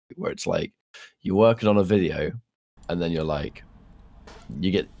where it's like you're working on a video, and then you're like,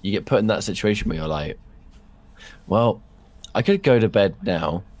 you get put in that situation where you're like, well, I could go to bed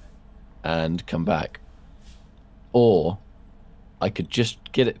now and come back, or I could just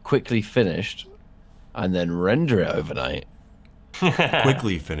get it quickly finished and then render it overnight.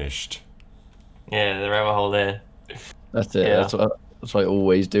 Quickly finished. Yeah, the rabbit hole there. That's it. Yeah. That's what I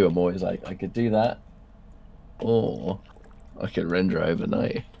always do. I'm always like, I could do that, or I could render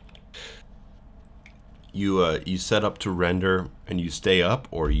overnight. You set up to render and you stay up,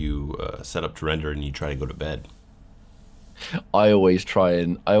 or you set up to render and you try to go to bed? I always try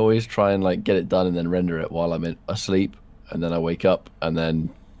and like get it done and then render it while I'm asleep, and then I wake up and then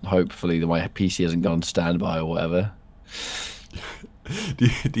hopefully my PC hasn't gone standby or whatever.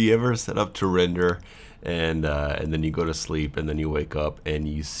 Do you ever set up to render and then you go to sleep and then you wake up and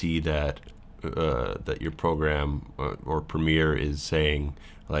you see that that your program or Premiere is saying,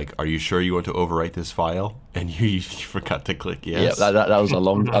 like, are you sure you want to overwrite this file? And you forgot to click yes. Yeah, that was a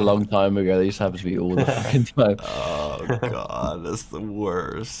long time ago. That used to happen to me all the fucking time. Oh god, that's the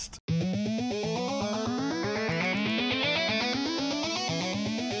worst.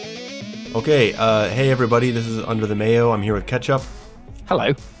 Okay, hey everybody, this is Under the Mayo. I'm here with Ketchup.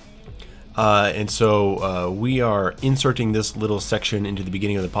 Hello. And so we are inserting this little section into the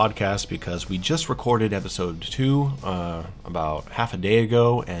beginning of the podcast because we just recorded episode 2 about half a day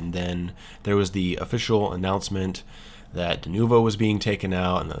ago, and then there was the official announcement that Denuvo was being taken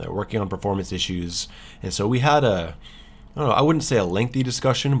out and that they're working on performance issues. And so we had I don't know, I wouldn't say a lengthy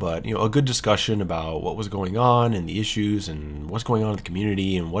discussion, but a good discussion about what was going on and the issues and what's going on in the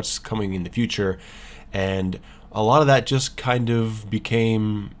community and what's coming in the future. And a lot of that just kind of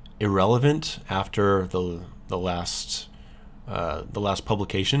became irrelevant after the last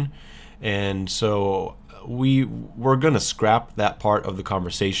publication, and so we're gonna scrap that part of the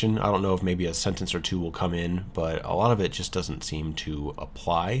conversation. I don't know if maybe a sentence or two will come in, but a lot of it just doesn't seem to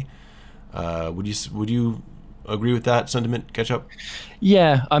apply. Would you agree with that sentiment, Ketchup?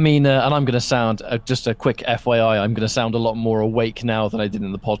 Yeah, I mean, and I'm going to sound, just a quick FYI, I'm going to sound a lot more awake now than I did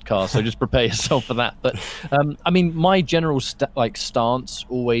in the podcast, so just prepare yourself for that. But, I mean, my general stance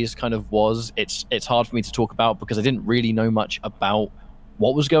always kind of was, it's hard for me to talk about because I didn't really know much about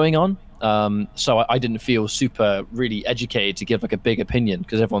what was going on. So I didn't feel super really educated to give like a big opinion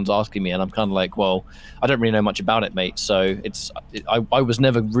because everyone's asking me, and I'm kind of like, well, I don't really know much about it, mate. So I was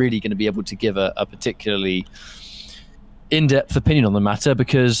never really going to be able to give a particularly in-depth opinion on the matter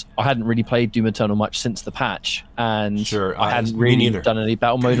because I hadn't really played Doom Eternal much since the patch, and sure, I hadn't really done any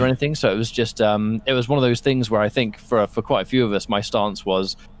battle mode or anything. So it was just it was one of those things where I think for quite a few of us, my stance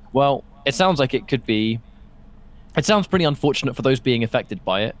was, well, it sounds like it could be. It sounds pretty unfortunate for those being affected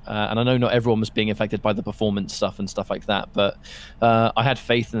by it, and I know not everyone was being affected by the performance stuff and stuff like that, but I had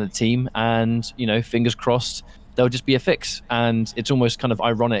faith in the team, and fingers crossed there'll just be a fix. And it's almost kind of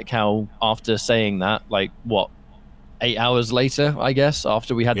ironic how after saying that, like what, 8 hours later, I guess,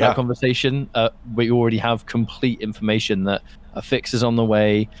 after we had that conversation, we already have complete information that a fix is on the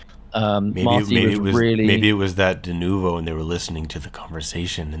way. Maybe it was that Denuvo and they were listening to the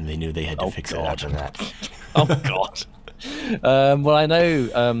conversation and they knew they had to fix it after that. Oh god. Well, I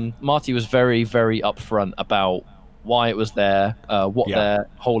know Marty was very, very upfront about why it was there, what their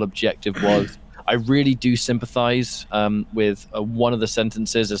whole objective was. I really do sympathize with one of the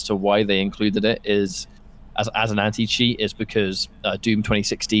sentences as to why they included it is as an anti-cheat is because Doom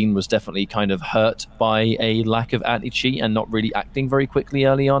 2016 was definitely kind of hurt by a lack of anti-cheat and not really acting very quickly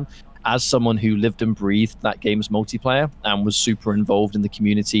early on. As someone who lived and breathed that game's multiplayer and was super involved in the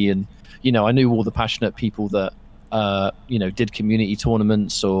community, and I knew all the passionate people that did community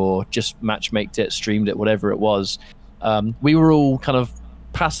tournaments or just matchmaked it, streamed it, whatever it was. We were all kind of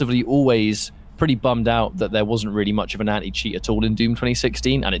passively always pretty bummed out that there wasn't really much of an anti-cheat at all in Doom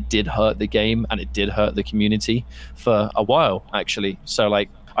 2016, and it did hurt the game and it did hurt the community for a while, actually. So like,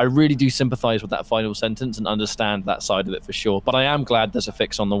 I really do sympathize with that final sentence and understand that side of it for sure. But I am glad there's a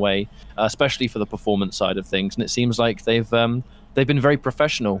fix on the way, especially for the performance side of things. And it seems like they've been very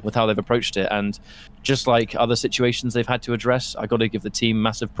professional with how they've approached it. And just like other situations they've had to address, I got to give the team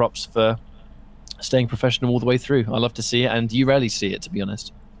massive props for staying professional all the way through. I love to see it, and you rarely see it, to be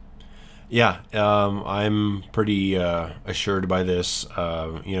honest. Yeah, I'm pretty assured by this.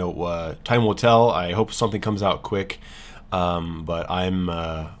 Time will tell. I hope something comes out quick, but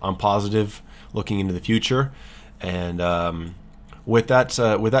I'm positive looking into the future. And with that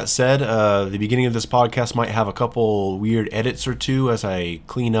said, the beginning of this podcast might have a couple weird edits or two as I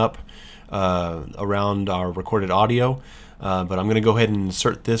clean up around our recorded audio. But I'm going to go ahead and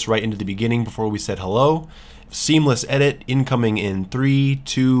insert this right into the beginning before we said hello. seamless edit incoming in 3,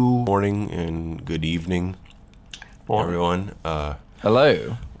 2, morning and good evening, everyone.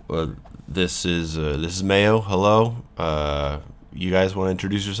 Hello. Well, this is Mayo. Hello. You guys want to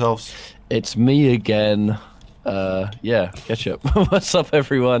introduce yourselves? It's me again. Yeah, Ketchup. What's up,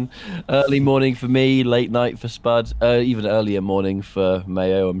 everyone? Early morning for me, late night for Spud, even earlier morning for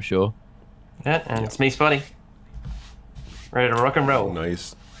Mayo, I'm sure. Yeah, and it's me, Spuddy. Ready to rock and roll.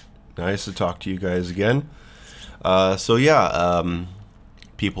 Nice to talk to you guys again.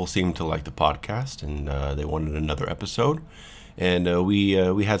 People seem to like the podcast, and they wanted another episode. And we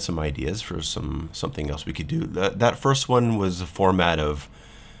had some ideas for something else we could do. That first one was a format of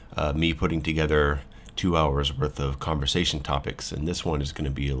me putting together 2 hours worth of conversation topics, and this one is going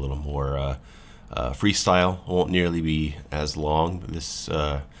to be a little more freestyle. It won't nearly be as long. This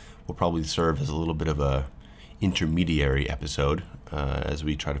will probably serve as a little bit of a intermediary episode as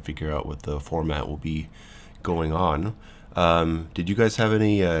we try to figure out what the format will be going on. Did you guys have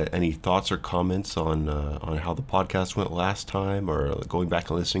any thoughts or comments on how the podcast went last time, or going back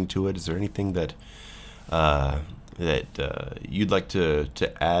and listening to it? Is there anything that you'd like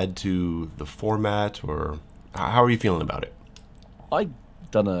to add to the format, or how are you feeling about it? I've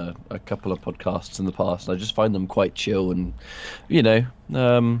done a couple of podcasts in the past, and I just find them quite chill and,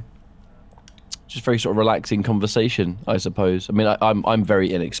 just very sort of relaxing conversation, I suppose. I mean, I'm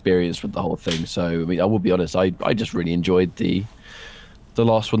very inexperienced with the whole thing, so I mean, I will be honest. I just really enjoyed the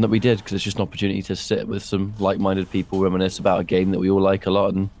last one that we did, because it's just an opportunity to sit with some like-minded people, reminisce about a game that we all like a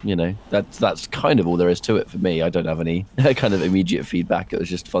lot, and that's kind of all there is to it for me. I don't have any kind of immediate feedback. It was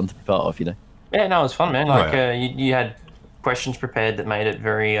just fun to be part of, Yeah, no, it was fun, man. Like you had questions prepared that made it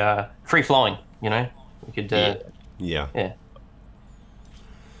very free-flowing. We could yeah.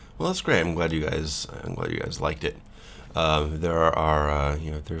 Well, that's great. I'm glad you guys liked it. There are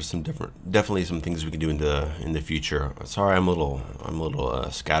there's definitely some things we can do in the future. Sorry, I'm a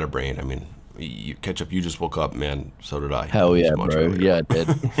little scatterbrained. I mean, Ketchup, you just woke up, man. So did I. Hell yeah, bro. Earlier. Yeah, I did.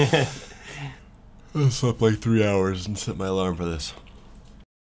 I slept like 3 hours and set my alarm for this.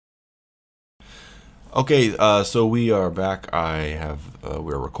 Okay, so we are back.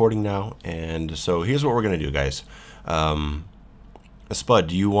 We're recording now, and so here's what we're gonna do, guys. Spud,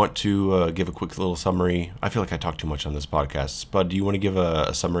 do you want to give a quick little summary? I feel like I talk too much on this podcast. Spud, do you want to give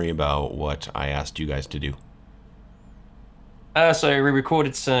a summary about what I asked you guys to do? So we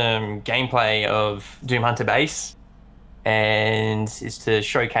recorded some gameplay of Doom Hunter Base, and is to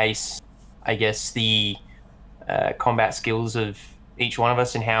showcase, I guess, the combat skills of each one of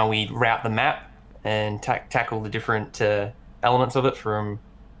us and how we route the map and tackle the different elements of it, from,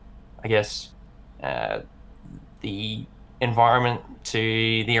 I guess, the environment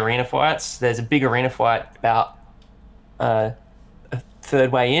to the arena fights. There's a big arena fight about a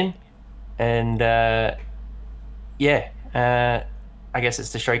third way in, and I guess it's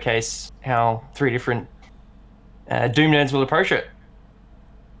to showcase how 3 different Doom nerds will approach it.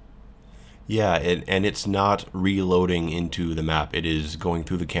 Yeah, and it's not reloading into the map. It is going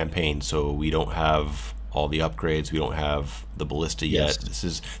through the campaign, so we don't have all the upgrades. We don't have the ballista yet.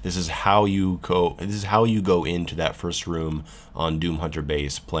 Yes. This is how you go. This is how you go into that first room on Doom Hunter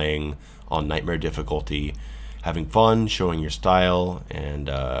Base, playing on Nightmare difficulty, having fun, showing your style, and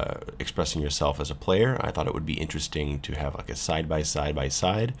expressing yourself as a player. I thought it would be interesting to have like a side by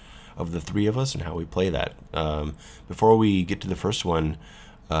side of the 3 of us and how we play that. Before we get to the first one,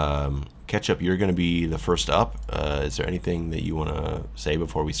 Ketchup, you're going to be the first up. Is there anything that you want to say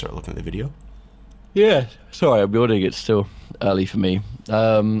before we start looking at the video? Yeah, sorry, I'm yawning. It's still early for me.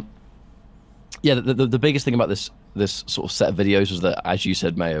 The biggest thing about this sort of set of videos was that, as you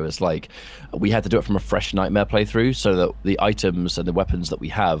said, Mayo, is like we had to do it from a fresh Nightmare playthrough, so that the items and the weapons that we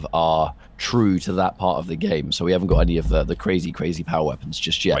have are true to that part of the game. So we haven't got any of the crazy power weapons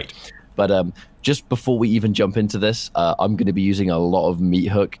just yet. Right. But just before we even jump into this, I'm going to be using a lot of meat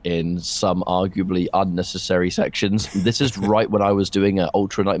hook in some arguably unnecessary sections. This is right when I was doing an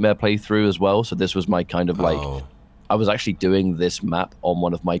Ultra Nightmare playthrough as well. So this was my kind of like, I was actually doing this map on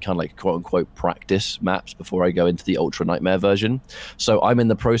one of my kind of like quote unquote practice maps before I go into the Ultra Nightmare version. So I'm in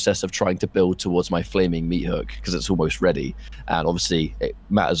the process of trying to build towards my flaming meat hook because it's almost ready. And obviously it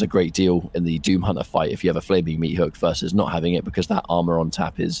matters a great deal in the Doom Hunter fight if you have a flaming meat hook versus not having it, because that armor on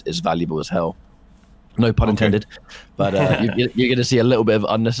tap is valuable as hell. No pun intended, but you're going to see a little bit of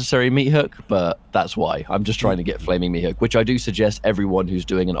unnecessary meat hook, but that's why. I'm just trying to get flaming meat hook, which I do suggest everyone who's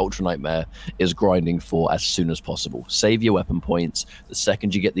doing an Ultra Nightmare is grinding for as soon as possible. Save your weapon points. The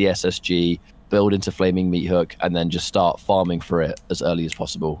second you get the SSG, build into flaming meat hook, and then just start farming for it as early as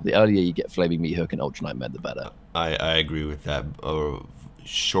possible. The earlier you get flaming meat hook and Ultra Nightmare, the better. I agree with that.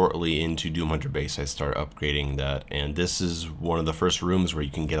 shortly into Doom Hunter Base, I start upgrading that, and this is one of the first rooms where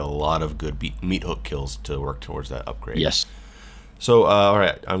you can get a lot of good meat hook kills to work towards that upgrade. Yes. So, all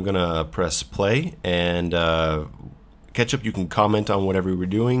right, I'm gonna press play, and Ketchup, you can comment on whatever we're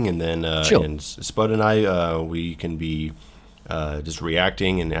doing, and then sure. and Spud and I, we can be just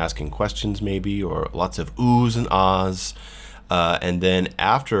reacting and asking questions, maybe, or lots of oohs and ahs. And then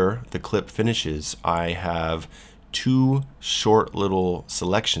after the clip finishes, I have 2 short little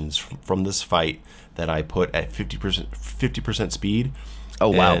selections from this fight that I put at 50% speed. Oh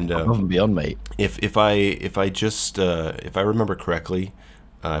wow! And, above and beyond, mate. If I remember correctly,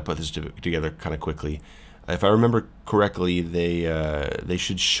 I put this together kind of quickly. If I remember correctly, they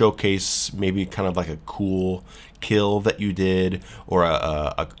should showcase maybe kind of like a cool kill that you did, or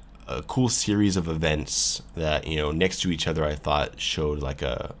a cool series of events that, you know, next to each other, I thought showed like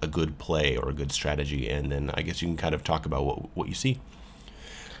a good play or a good strategy, and then I guess you can kind of talk about what you see.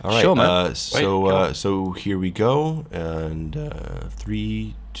 All right, sure, man. So here we go, and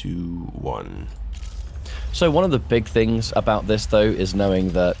 3, 2, 1. So one of the big things about this, though, is knowing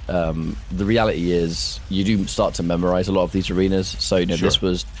that the reality is you do start to memorize a lot of these arenas. So, you know, Sure. this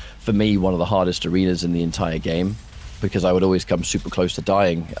was, for me, one of the hardest arenas in the entire game, because I would always come super close to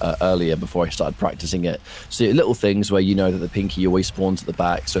dying earlier before I started practicing it. So little things where you know that the pinky always spawns at the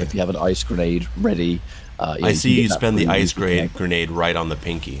back. So if you have an ice grenade ready... I see you spend the ice grenade right on the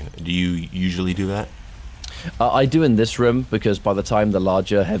pinky. Do you usually do that? I do in this room, because by the time the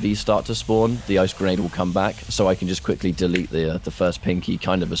larger heavies start to spawn, the ice grenade will come back, so I can just quickly delete the first pinky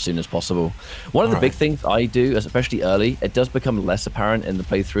kind of as soon as possible. One of the big things I do, especially early, it does become less apparent in the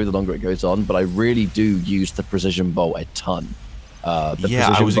playthrough the longer it goes on, but I really do use the precision bolt a ton.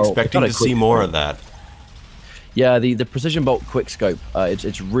 Yeah, I was expecting to see more of that. Yeah, the precision bolt quick scope,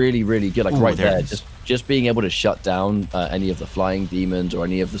 it's really, really good. Like right there, just being able to shut down any of the flying demons or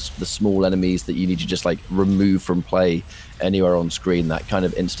any of the small enemies that you need to just like remove from play anywhere on screen. That kind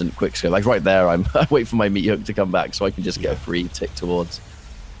of instant quick scope. Like right there, I wait for my meat hook to come back so I can just get a free tick towards.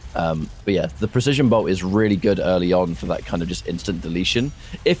 But yeah, the precision bolt is really good early on for that kind of just instant deletion.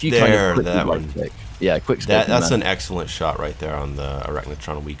 If you kind of quickly right click. Yeah, quick scope. That's an excellent shot right there on the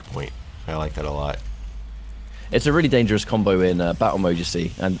Arachnotron weak point. I like that a lot. It's a really dangerous combo in battle mode, you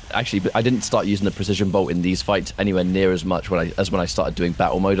see. And actually, I didn't start using the precision bolt in these fights anywhere near as much as when I started doing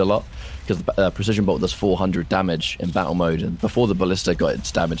battle mode a lot, because the precision bolt does 400 damage in battle mode, and before the ballista got its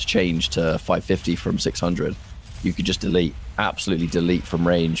damage changed to 550 from 600, you could just absolutely delete from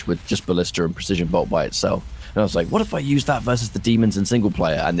range with just ballista and precision bolt by itself. And I was like, what if I use that versus the demons in single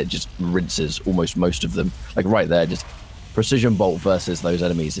player? And it just rinses almost most of them. Like right there, just precision bolt versus those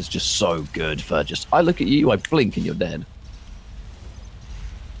enemies is just so good for just, I look at you, I blink and you're dead.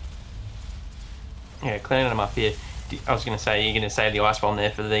 Yeah, cleaning them up here. I was going to say, you're going to save the ice bomb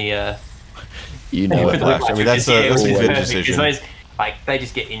there for the... you know it. I mean, that's a good decision. Those, like, they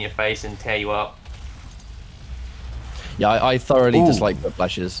just get in your face and tear you up. Yeah, I thoroughly dislike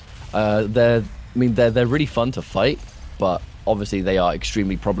whiplashes. They're really fun to fight, but obviously they are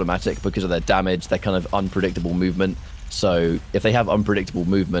extremely problematic because of their damage, their kind of unpredictable movement. So if they have unpredictable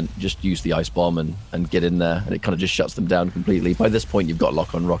movement, just use the ice bomb and get in there, and it kind of just shuts them down completely. By this point, you've got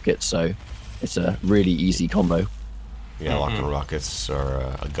lock-on rockets, so it's a really easy combo. Yeah, lock-on rockets are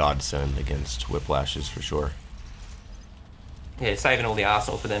a godsend against whiplashes for sure. Yeah, saving all the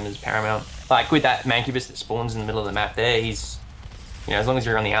arsenal for them is paramount. Like with that Mancubus that spawns in the middle of the map there, he's, you know, as long as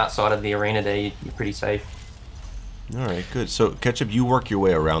you're on the outside of the arena there, you're pretty safe. All right, good. So, Ketchup, you work your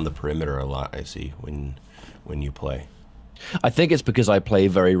way around the perimeter a lot, I see, when you play. I think it's because I play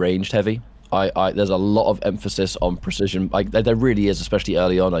very ranged heavy. There's a lot of emphasis on precision. There really is, especially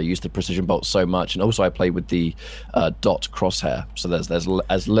early on. I use the precision bolt so much, and also I play with the dot crosshair. So there's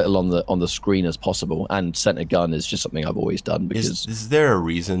as little on the screen as possible. And center gun is just something I've always done. Because is there a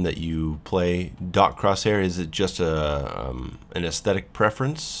reason that you play dot crosshair? Is it just an aesthetic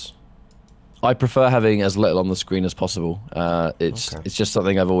preference? I prefer having as little on the screen as possible. It's just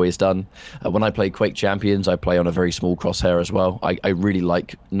something I've always done. When I play Quake Champions, I play on a very small crosshair as well. I really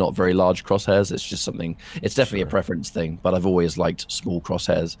like not very large crosshairs. It's just something, it's definitely a preference thing, but I've always liked small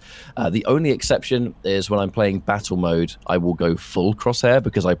crosshairs. The only exception is when I'm playing battle mode, I will go full crosshair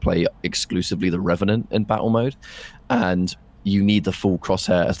because I play exclusively the Revenant in battle mode. And you need the full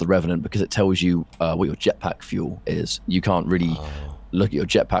crosshair as the Revenant because it tells you what your jetpack fuel is. You can't really look at your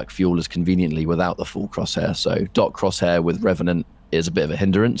jetpack fuel as conveniently without the full crosshair. So dot crosshair with Revenant is a bit of a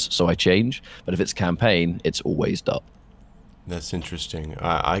hindrance, so I change. But if it's campaign, it's always dot. That's interesting.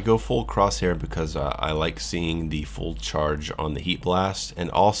 I go full crosshair because I like seeing the full charge on the heat blast, and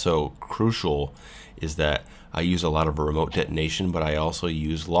also crucial is that I use a lot of remote detonation, but I also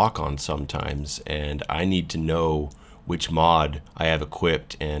use lock-on sometimes, and I need to know which mod I have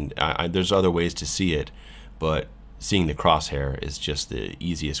equipped, and there's other ways to see it, but seeing the crosshair is just the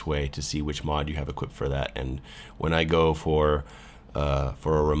easiest way to see which mod you have equipped for that. And when I go for a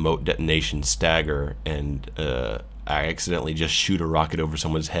remote detonation stagger and I accidentally just shoot a rocket over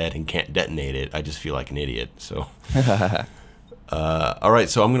someone's head and can't detonate it, I just feel like an idiot. So all right,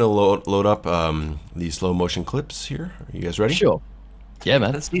 so I'm gonna load up these slow motion clips here. Are you guys ready? Sure. Yeah,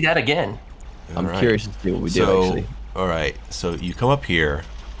 man. Let's do that again. I'm curious to see what we do, actually. All right, so you come up here,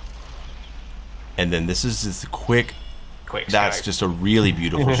 and then this is just a quick that's scope. just a really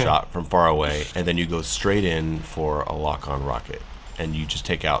beautiful shot from far away, and then you go straight in for a lock-on rocket, and you just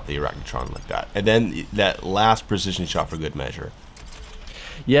take out the arachnotron like that. And then that last precision shot for good measure.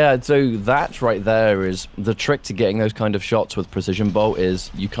 Yeah, so that right there is the trick to getting those kind of shots with precision bolt. Is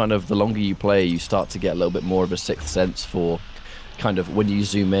you kind of, the longer you play, you start to get a little bit more of a sixth sense for kind of when you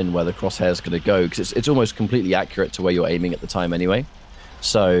zoom in where the crosshair is going to go, because it's almost completely accurate to where you're aiming at the time anyway.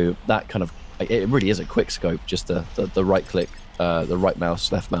 So that kind of, it really is a quick scope, just the right click, the right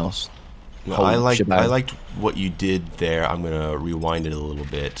mouse, left mouse. Well, I liked what you did there. I'm gonna rewind it a little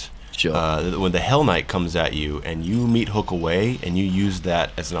bit. Sure. When the Hell Knight comes at you and you meet hook away, and you use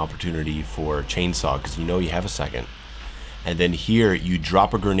that as an opportunity for chainsaw because you know you have a second, and then here you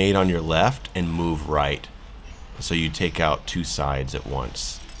drop a grenade on your left and move right, so you take out two sides at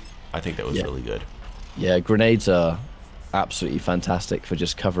once. I think that was really good. Yeah, grenades are absolutely fantastic for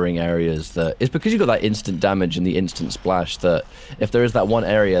just covering areas that it's because you've got that instant damage and the instant splash that if there is that one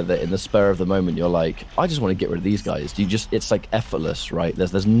area that in the spur of the moment you're like, I just want to get rid of these guys, it's like effortless, right?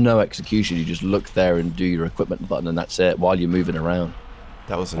 There's no execution. You just look there and do your equipment button and that's it while you're moving around.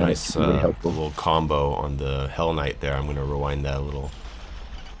 That was a nice little combo on the Hell Knight there. I'm going to rewind that a little,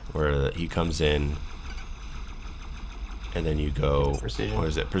 where he comes in and then you go precision. What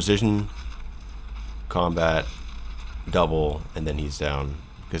is it? Precision combat double, and then he's down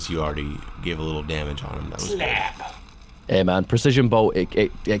because you already gave a little damage on him. That was Slap. good. Yeah, man, precision bolt,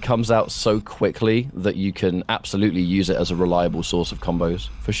 it comes out so quickly that you can absolutely use it as a reliable source of combos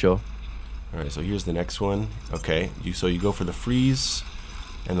for sure. All right, so here's the next one. Okay, so you go for the freeze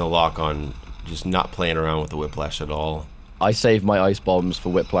and the lock on, just not playing around with the whiplash at all. I save my ice bombs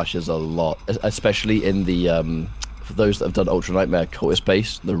for whiplashes a lot, especially in the for those that have done Ultra Nightmare Cultist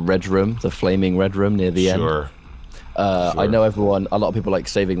Base, the red room, the flaming red room near the end. Sure. I know a lot of people like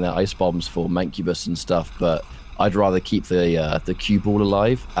saving their ice bombs for Mancubus and stuff, but I'd rather keep the cue ball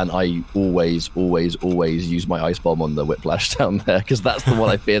alive, and I always use my ice bomb on the whiplash down there because that's the one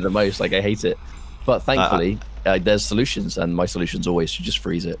I fear the most. Like, I hate it, but thankfully there's solutions, and my solution's always to just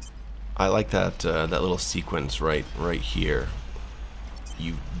freeze it. I like that that little sequence right here.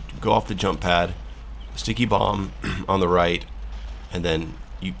 You go off the jump pad, sticky bomb on the right, and then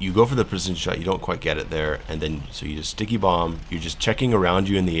you go for the precision shot, you don't quite get it there, and then so you just sticky bomb, you're just checking around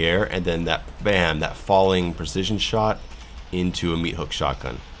you in the air, and then that bam, that falling precision shot into a meat hook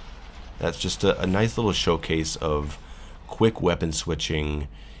shotgun. That's just a nice little showcase of quick weapon switching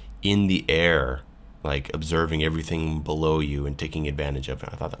in the air, like observing everything below you and taking advantage of it.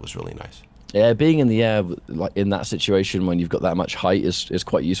 I thought that was really nice. Yeah, being in the air, like in that situation when you've got that much height, is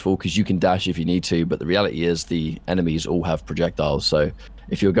quite useful because you can dash if you need to. But the reality is the enemies all have projectiles, so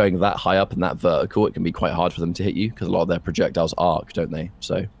if you're going that high up and that vertical, it can be quite hard for them to hit you because a lot of their projectiles arc, don't they?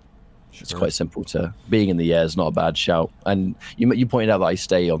 So it's quite simple to being in the air is not a bad shout. And you pointed out that I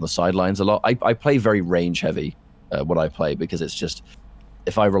stay on the sidelines a lot. I play very range heavy when I play because it's just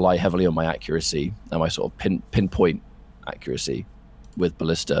if I rely heavily on my accuracy and my sort of pinpoint accuracy with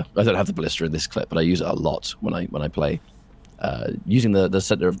ballista. I don't have the ballista in this clip, but I use it a lot when I play. Using the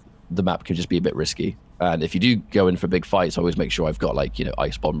center of the map can just be a bit risky. And if you do go in for big fights, I always make sure I've got like,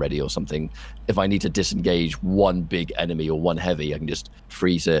 ice bomb ready or something. If I need to disengage one big enemy or one heavy, I can just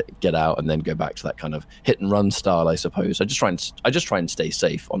freeze it, get out, and then go back to that kind of hit and run style, I suppose. I just try and stay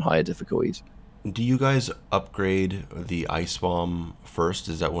safe on higher difficulties. Do you guys upgrade the ice bomb first?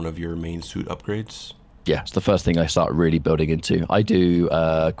 Is that one of your main suit upgrades? Yeah, it's the first thing I start really building into. I do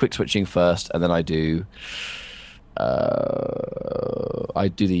quick switching first, and then I do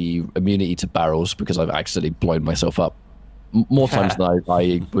the immunity to barrels because I've accidentally blown myself up more times than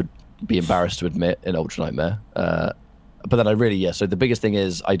I would be embarrassed to admit in Ultra Nightmare. But then so the biggest thing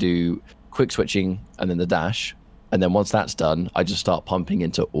is I do quick switching and then the dash, and then once that's done, I just start pumping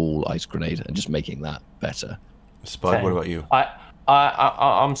into all ice grenade and just making that better. Spud, what about you?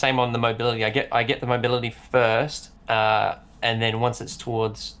 I'm same on the mobility. I get the mobility first, and then once it's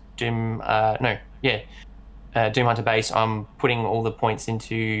towards Doom Hunter base, I'm putting all the points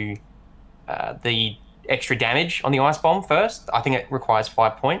into the extra damage on the ice bomb first. I think it requires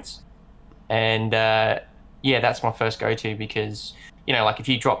 5 points, and yeah, that's my first go-to because like if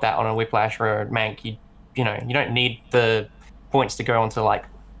you drop that on a whiplash or a mank, you don't need the points to go onto like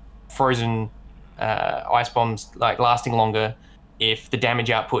frozen ice bombs like lasting longer. If the damage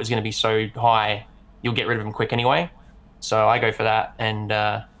output is going to be so high, you'll get rid of them quick anyway. So I go for that, and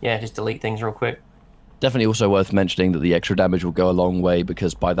yeah, just delete things real quick. Definitely also worth mentioning that the extra damage will go a long way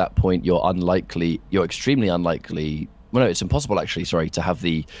because by that point you're extremely unlikely. Well, no, it's impossible actually, sorry, to have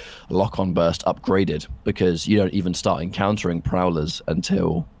the lock-on burst upgraded because you don't even start encountering prowlers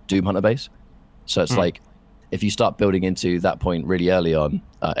until Doom Hunter base. So it's like, if you start building into that point really early on,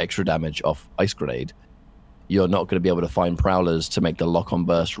 extra damage off Ice Grenade, you're not going to be able to find prowlers to make the lock-on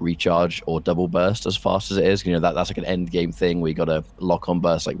burst recharge or double burst as fast as it is. That's like an end game thing where you got to lock-on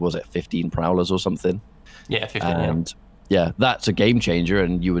burst, like, was it 15 prowlers or something? Yeah, 15. And yeah, that's a game changer,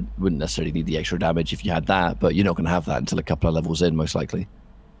 and you wouldn't necessarily need the extra damage if you had that, but you're not going to have that until a couple of levels in, most likely.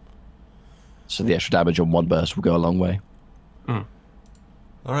 So the extra damage on one burst will go a long way. All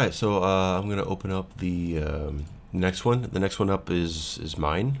right, so I'm going to open up the next one. The next one up is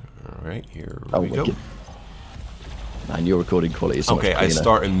mine. All right, here we go. Man, your recording quality is so much cleaner. I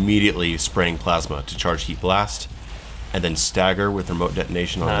start immediately spraying plasma to charge Heat Blast, and then stagger with remote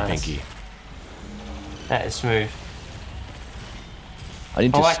detonation on the pinky. That is smooth. I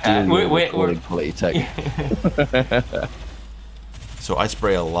need to steal your recording quality tech. So I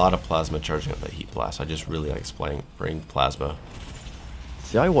spray a lot of plasma charging up that Heat Blast. I just really like spraying plasma.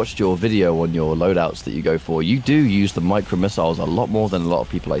 See, I watched your video on your loadouts that you go for. You do use the micro missiles a lot more than a lot of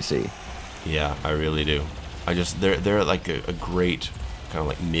people I see. Yeah, I really do. They're like a great kind of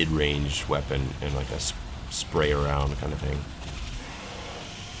like mid-range weapon and like a spray around kind of thing.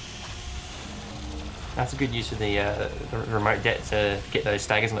 That's a good use of the remote det to get those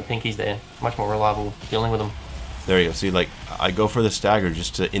staggers on the pinkies there. Much more reliable dealing with them. There you go. See, like, I go for the stagger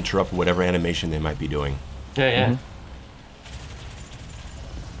just to interrupt whatever animation they might be doing. Yeah.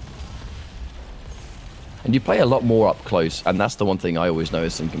 And you play a lot more up close, and that's the one thing I always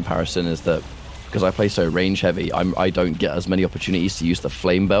notice in comparison is that because I play so range heavy, I don't get as many opportunities to use the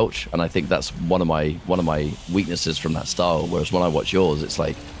flame belch, and I think that's one of my weaknesses from that style. Whereas when I watch yours, it's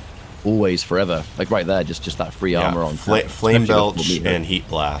like always forever, like right there, just that free armor on flame belch and Heat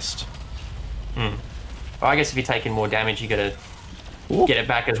Blast. Well, I guess if you're taking more damage, you gotta get it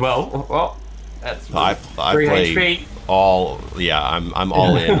back as well. Well, that's I play HP. all. Yeah, I'm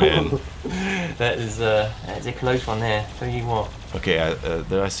all in, man. That's a close one there. Tell you what. Okay,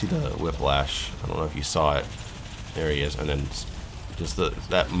 there I see the whiplash. I don't know if you saw it. There he is, and then just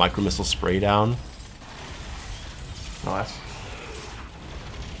that micro missile spray down. Nice.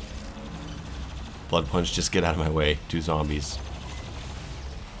 Blood punch, just get out of my way. 2 zombies.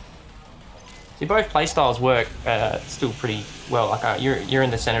 See, both playstyles work still pretty well. Like you're in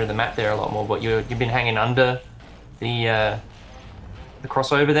the center of the map there a lot more, but you've been hanging under the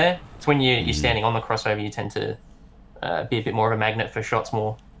crossover there. It's when you're standing on the crossover, you tend to be a bit more of a magnet for shots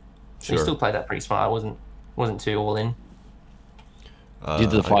more. So you still played that pretty smart. I wasn't too all in. You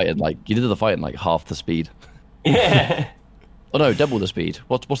did the fight at like half the speed. Yeah. Oh no, double the speed.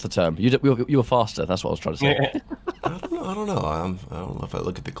 What's the term? You were faster. That's what I was trying to say. Yeah. I don't know. I don't know if I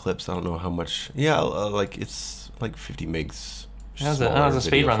look at the clips. I don't know how much. Yeah, like it's like 50 megs. How's a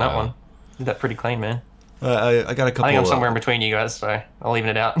speed run that one? Did that pretty clean, man. I got a couple. I think I'm somewhere in between you guys, so I'll even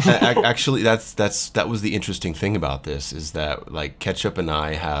it out. Actually, that was the interesting thing about this is that like Ketchup and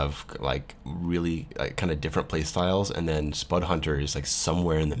I have like really kind of different play styles, and then Spud Hunter is like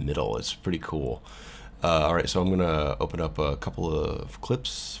somewhere in the middle. It's pretty cool. All right, so I'm gonna open up a couple of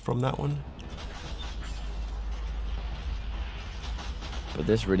clips from that one. But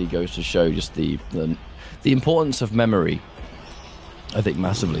this really goes to show just the importance of memory. I think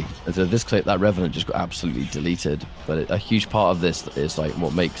massively. So this clip, that Revenant just got absolutely deleted. But a huge part of this is like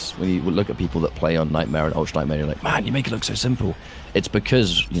what makes, when you look at people that play on Nightmare and Ultra Nightmare, you're like, man, you make it look so simple. It's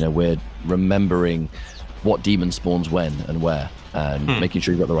because, we're remembering what demon spawns when and where, and making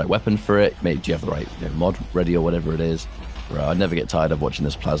sure you've got the right weapon for it. Do you have the right mod ready or whatever it is? Right, I never get tired of watching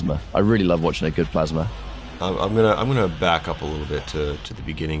this plasma. I really love watching a good plasma. I'm gonna back up a little bit to the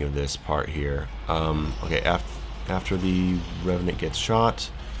beginning of this part here. Okay, after the Revenant gets shot,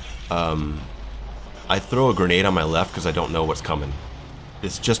 I throw a grenade on my left because I don't know what's coming.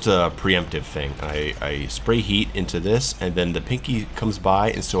 It's just a preemptive thing. I spray heat into this, and then the pinky comes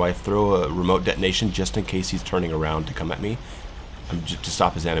by, and so I throw a remote detonation just in case he's turning around to come at me, to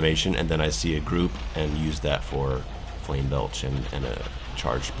stop his animation, and then I see a group and use that for flame belch and a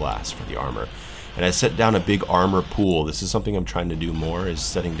charged blast for the armor. And I set down a big armor pool. This is something I'm trying to do more, is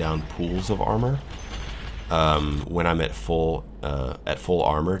setting down pools of armor. when I'm at full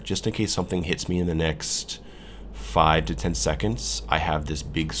armor, just in case something hits me in the next 5 to 10 seconds. I have this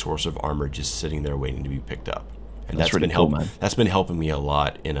big source of armor just sitting there waiting to be picked up, and that's really been cool, man. That's been helping me a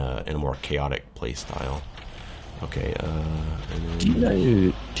lot in a more chaotic play style. Okay. And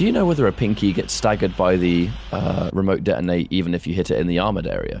then... Do you know whether a pinky gets staggered by the remote detonate even if you hit it in the armored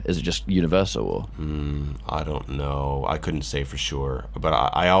area? Is it just universal? Or? I don't know. I couldn't say for sure, but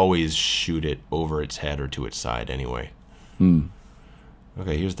I always shoot it over its head or to its side anyway.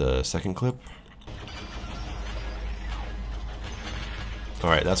 Okay, here's the second clip. All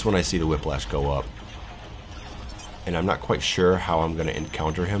right, that's when I see the whiplash go up, and I'm not quite sure how I'm going to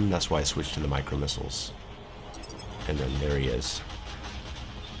encounter him. That's why I switched to the micro missiles. And then there he is.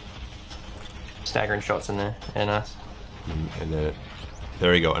 Staggering shots in there. Yeah, nice. And then,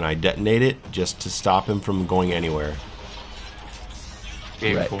 there you go. And I detonate it just to stop him from going anywhere.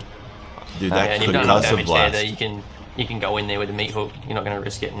 Beautiful. Right. Dude, that and you've done enough concussive damage blast. there that you can go in there with a meat hook. You're not going to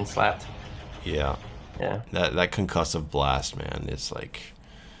risk getting slapped. Yeah. Yeah. That concussive blast, man. It's like,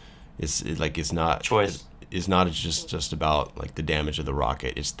 it's not choice. It's not just about like the damage of the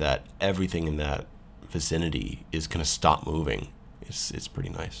rocket. It's that everything in that vicinity is gonna stop moving. It's pretty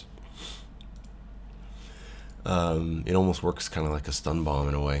nice. It almost works kind of like a stun bomb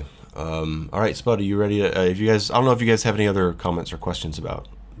in a way. All right, Spud, are you ready to, if you guys, I don't know if you guys have any other comments or questions about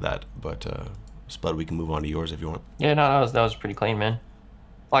that, but Spud, we can move on to yours if you want. Yeah, no, that was pretty clean, man.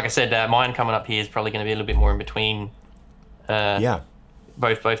 Like I said, mine coming up here is probably going to be a little bit more in between. Yeah.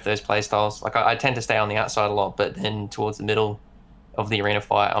 Both those play styles. Like I tend to stay on the outside a lot, but then towards the middle of the arena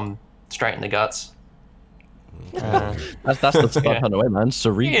fight, I'm straight in the guts. That's the Spud Hunter way, man.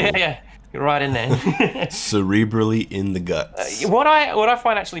 Cerebral. Yeah, you're right in there. Cerebrally in the guts. What I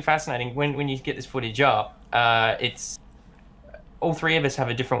find actually fascinating when you get this footage up, it's all three of us have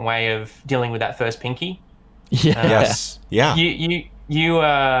a different way of dealing with that first pinky. Yeah. Yes. Yeah. You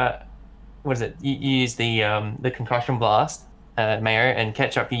what is it? You use the concussion blast, Mayo, and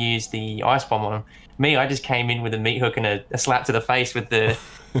Ketchup. You use the ice bomb on him. Me, I just came in with a meat hook and a slap to the face with the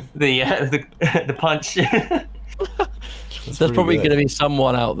the punch. There's probably going to be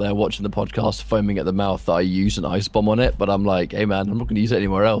someone out there watching the podcast foaming at the mouth that I use an ice bomb on it, but I'm like, hey man, I'm not going to use it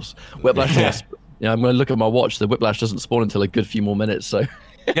anywhere else. Whiplash, I'm going to look at my watch. The whiplash doesn't spawn until a good few more minutes, so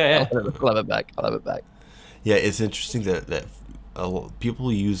yeah. I'll have it back. Yeah, it's interesting that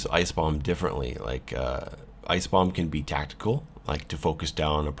people use ice bomb differently. Like ice bomb can be tactical, like to focus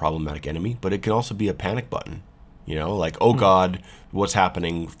down a problematic enemy, but it can also be a panic button. You know, like, oh god, what's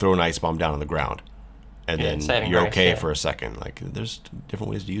happening? Throw an ice bomb down on the ground, and then you're okay for a second. Like, there's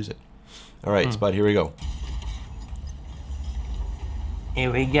different ways to use it. All right, Spud, here we go.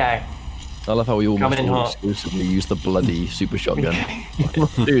 Here we go. I love how we almost all exclusively use the bloody super shotgun.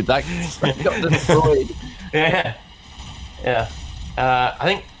 Dude, that got destroyed. Yeah. I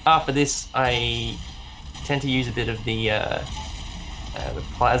think after this, I tend to use a bit of the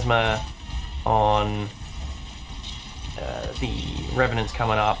plasma on the Revenants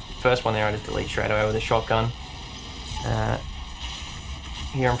coming up. First one there, I just delete straight away with a shotgun.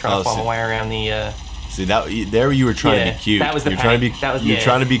 Here I'm trying to find my way around the. See that there you were trying to be cute. That was the you're panic.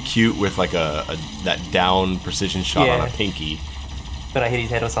 trying to be cute with like that down precision shot on a pinky. But I hit his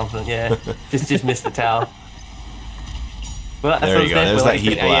head or something. Yeah, just missed the towel. Well, there you go. There's that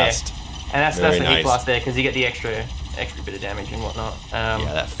heat blast. And that's the heat blast there because you get the extra bit of damage and whatnot.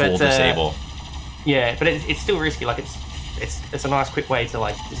 Yeah, that full disable. Yeah, but it's still risky. Like it's a nice quick way to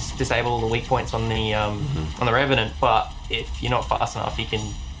like disable the weak points on the Revenant. But if you're not fast enough, he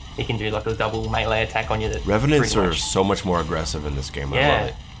can do like a double melee attack on you. That Revenants are so much more aggressive in this game. I love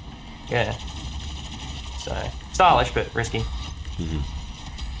it. Yeah. So stylish but risky.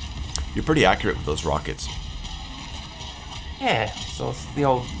 You're pretty accurate with those rockets. Yeah, so it's the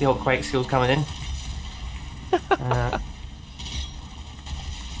old Quake skills coming in.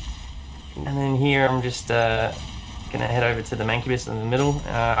 And then here I'm just gonna head over to the Mancubus in the middle.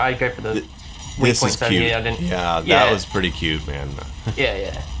 I go for the weak points over here. That was pretty cute, man.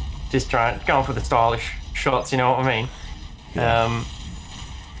 yeah. Just going for the stylish shots. You know what I mean? Yeah.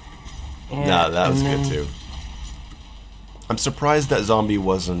 That was good too. I'm surprised that zombie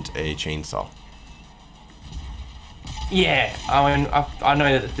wasn't a chainsaw. Yeah, I mean, I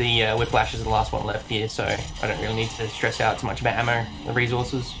know that the Whiplash is the last one left here, so I don't really need to stress out too much about ammo and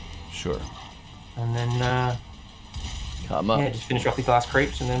resources. Sure. And then, cut 'em up. Yeah, just finish off these last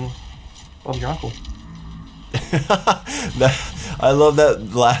creeps, and then Bob's your uncle. I love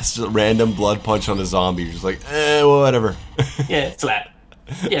that last random blood punch on a zombie. You're just like, well, whatever. Yeah, slap.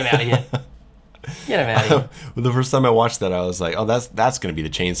 Get him out of here. Get him out of The first time I watched that, I was like, "Oh, that's gonna be the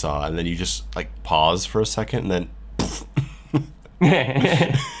chainsaw," and then you just like pause for a second, and then.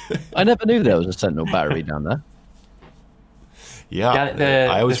 here. I never knew there was a Sentinel battery down there. Yeah,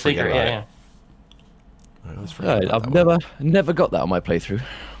 I always forget secret, about yeah, it. I always forget about I've that one. never got that on my playthrough.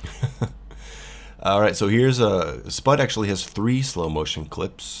 All right, so here's Spud actually has 3 slow motion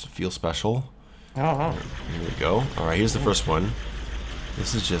clips. Feel special. Oh, Here we go. All right, here's the first one.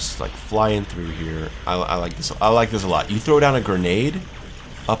 This is just like flying through here. I like this. I like this a lot. You throw down a grenade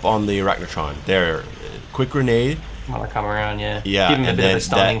up on the Arachnotron. There, quick grenade. want to come around, yeah. Yeah, Give him a and bit of then a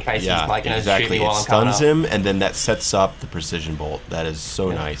stun in that- case yeah, he's like, exactly. shoot me while It I'm coming stuns up. him, and then that sets up the precision bolt. That is so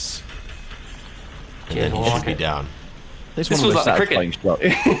Yeah. nice. And Yeah, then he I should like be it. down. This This one was like the satisfying shot.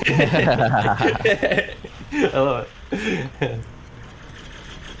 I love it.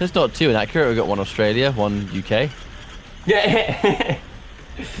 It's not too inaccurate. We've got one Australia, one UK. Yeah.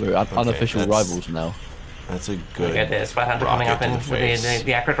 We're unofficial that's- rivals now. That's a We good. got the Spud Hunter coming rocket up in to with the face.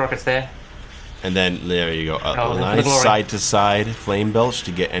 the accurate rockets there. And then there you go. Oh, A for the nice glory. side to side flame belch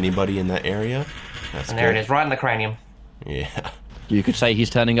to get anybody in that area. That's And there it good. is, right in the cranium. Yeah. You could say he's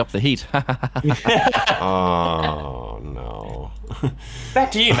turning up the heat. Oh no.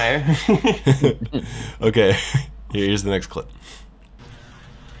 Back to you, Mayo. Okay. Here's the next clip.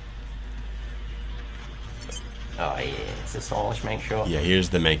 Oh yeah, it's a stylish make shot. Yeah, here's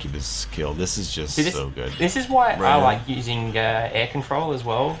the Mancubus kill. This is just See, this, so good. This is why Right I on. like using air control as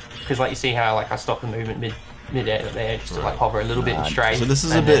well, because like you see how like I stop the movement mid air there, just to like Right. hover a little bit and straight. So this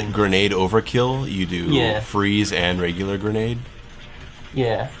is a and bit then- grenade overkill. You do Yeah. freeze and regular grenade,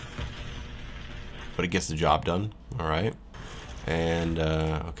 Yeah. but it gets the job done. All right. And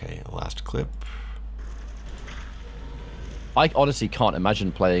okay, last clip. I honestly can't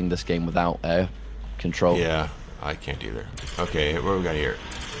imagine playing this game without air control. Yeah, I can't either. Okay, what we got here?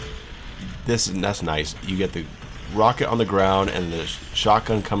 That's nice. You get the rocket on the ground and the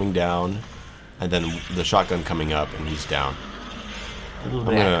shotgun coming down, and then the shotgun coming up, and he's down. A little I'm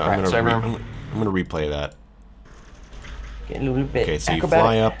bit gonna acrobats over him. I'm gonna replay that. Get a little bit Okay, so you acrobatic.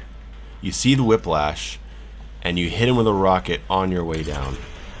 fly up, you see the whiplash, and you hit him with a rocket on your way down,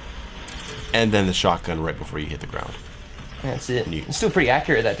 and then the shotgun right before you hit the ground. That's it. And you- It's still pretty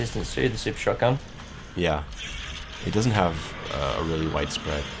accurate at that distance too, the super shotgun. Yeah, it doesn't have a really wide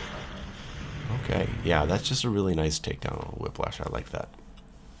spread. Okay, yeah, that's just a really nice takedown on a whiplash. I like that.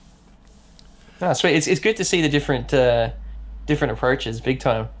 No, sweet. It's good to see the different approaches, big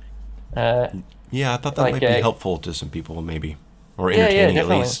time. Yeah, I thought that Like, might be helpful to some people, maybe, or Yeah, yeah, entertaining at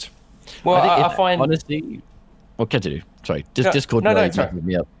definitely. least. Well, I it- find honestly. Well, continue. Sorry, No, Discord no, delay it's all right. messes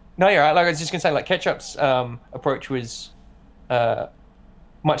me up. no, you're right. Like I was just gonna say, like Ketchup's approach was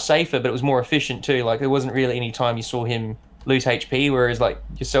much safer, but it was more efficient too. Like there wasn't really any time you saw him lose HP, whereas like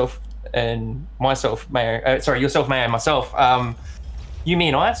yourself and myself, Mayo, yourself, Mayo, and myself, you, me,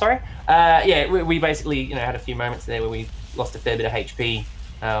 and I. Sorry, yeah, we basically had a few moments there where we lost a fair bit of HP,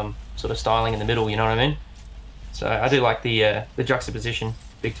 sort of styling in the middle. You know what I mean? So I do like the juxtaposition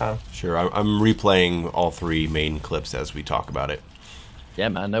big time. Sure, I'm replaying all 3 main clips as we talk about it. Yeah,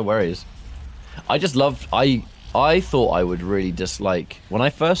 man, no worries. I just loved. I thought I would really dislike when I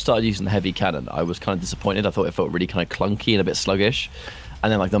first started using the heavy cannon. I was kind of disappointed. I thought it felt really kind of clunky and a bit sluggish.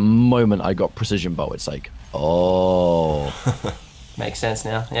 And then, like the moment I got precision bolt, it's like, oh, Makes sense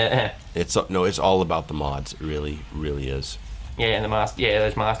now. Yeah, It's all about the mods. It really, really is. yeah, and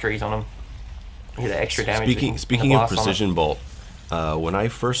those masteries on them. Yeah, the extra damage. Speaking of precision bolt, when I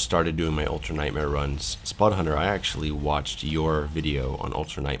first started doing my Ultra Nightmare runs, Spud Hunter, I actually watched your video on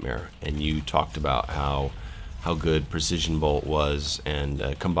Ultra Nightmare, and you talked about how good precision bolt was,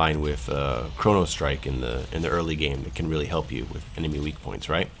 and combined with Chrono Strike in the early game, it can really help you with enemy weak points,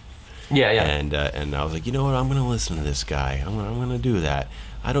 right? Yeah. And I was like, you know what? I'm gonna listen to this guy. I'm gonna do that.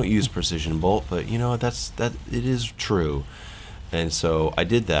 I don't use precision bolt, but you know that it is true. And so I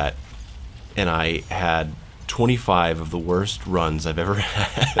did that, and I had 25 of the worst runs I've ever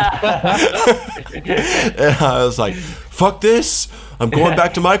had. And I was like, fuck this. I'm going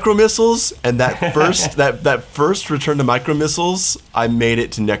back to micro missiles. And that first that first return to micro missiles, I made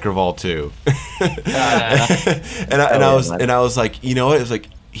it to Necrovol 2. And I was like, you know what? It was like,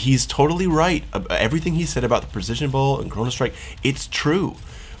 he's totally right. Everything he said about the precision bolt and Chrono Strike, it's true,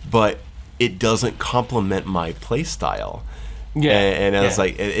 but it doesn't complement my play style. Yeah, And I was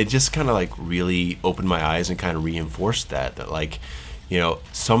like, it just kind of like really opened my eyes and kind of reinforced that like,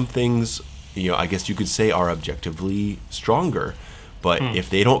 some things, I guess you could say are objectively stronger, but if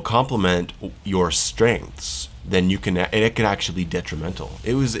they don't complement your strengths, then it can actually be detrimental.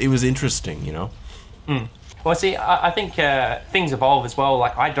 It was interesting, Well, see, I think things evolve as well.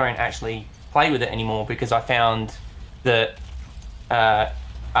 Like I don't actually play with it anymore because I found that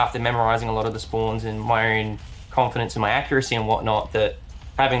after memorizing a lot of the spawns and my own confidence in my accuracy and whatnot, that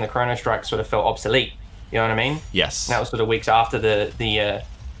having the chrono strike sort of felt obsolete. You know what I mean? Yes. And that was sort of weeks after the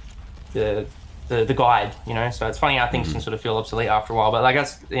guide. You know, so it's funny how things can sort of feel obsolete after a while. But like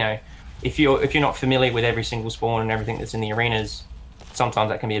that's, you know, if you're not familiar with every single spawn and everything that's in the arenas, sometimes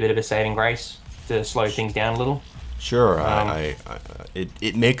that can be a bit of a saving grace to slow things down a little. Sure,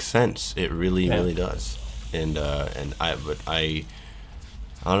 it makes sense. It really does. And I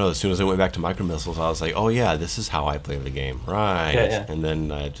don't know. As soon as I went back to micro missiles, I was like, oh yeah, this is how I play the game, right? Yeah. And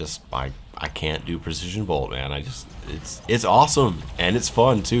then I can't do precision bolt, man. It's awesome and it's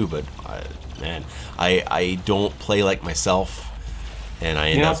fun too, but I don't play like myself, and I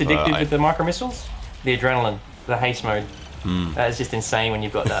end up. You know what's addictive with the micro missiles? The adrenaline, the haste mode. That is just insane when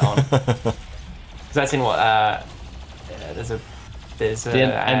you've got that on. 'Cause that's in what there's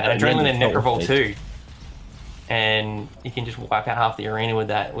adrenaline in Necrovol too, and you can just wipe out half the arena with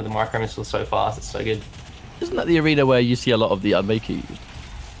that with the micro missile so fast. It's so good. Isn't that the arena where you see a lot of the Unmaker used?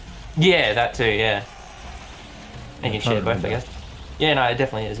 Yeah, that too. Yeah, and you can share both, I guess. Yeah, no, it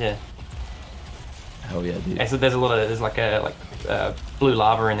definitely is. Yeah. Hell yeah, dude. Yeah, so there's blue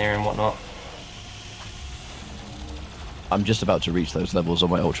lava in there and whatnot. I'm just about to reach those levels on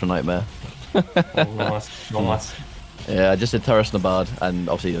my Ultra Nightmare. Nice. Yeah, I just did Turris Nabard, and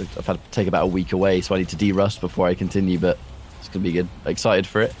obviously I've had to take about a week away, so I need to de-rust before I continue, but it's going to be good. Excited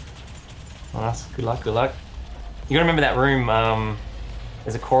for it. Nice. Good luck. You got to remember that room,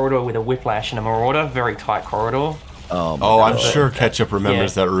 there's a corridor with a Whiplash and a Marauder, very tight corridor. I'm sure Ketchup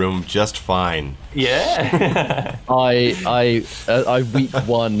remembers that room just fine. Yeah. I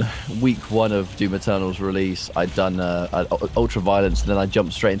week one of Doom Eternal's release, I'd done Ultra Violence, and then I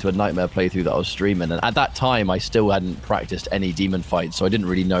jumped straight into a Nightmare playthrough that I was streaming. And at that time, I still hadn't practiced any demon fights, so I didn't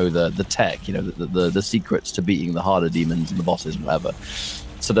really know the tech, you know, the secrets to beating the harder demons and the bosses and whatever.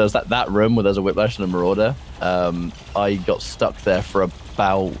 So there's that room where there's a Whiplash and a Marauder. I got stuck there for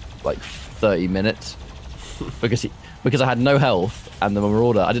about like 30 minutes because I had no health, and the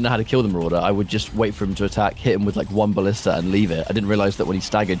Marauder, I didn't know how to kill the Marauder. I would just wait for him to attack, hit him with like one ballista and leave it. I didn't realize that when he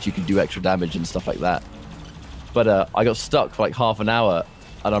staggered, you could do extra damage and stuff like that. But I got stuck for like half an hour,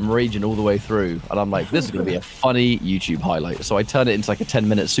 and I'm raging all the way through, and I'm like, this is going to be a funny YouTube highlight. So I turn it into like a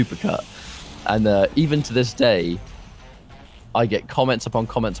 10-minute supercut, and even to this day, I get comments upon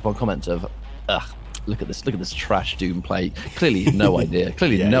comments upon comments of, ugh, look at this trash Doom play. Clearly no idea.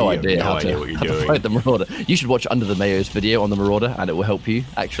 Clearly no idea how to fight the Marauder. You should watch Under the Mayo's video on the Marauder, and it will help you,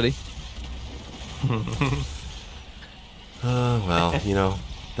 actually. Well, you know,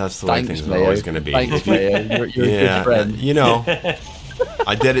 that's the way things are always going to be. Thanks, Mayo. You're a good friend. You know,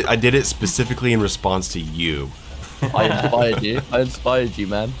 I did it specifically in response to you. I inspired you,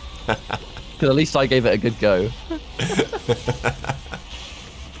 man. Because at least I gave it a good go.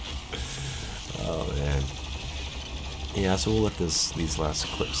 Oh man. Yeah, so we'll let these last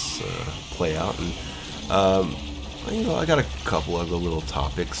clips play out, and you know, I got a couple of little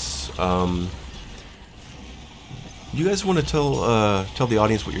topics. You guys want to tell the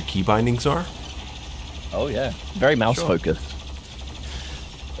audience what your key bindings are? Oh yeah, very mouse focused.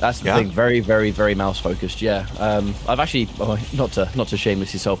 That's the thing, very, very, very mouse focused. Yeah, I've actually, not to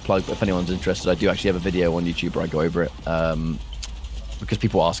shamelessly self-plug, but if anyone's interested, I do actually have a video on YouTube where I go over it. Because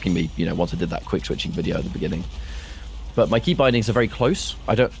people were asking me, you know, once I did that quick switching video at the beginning. But my key bindings are very close.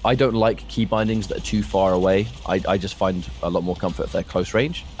 I don't like key bindings that are too far away. I just find a lot more comfort if they're close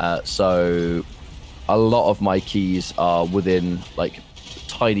range. So a lot of my keys are within like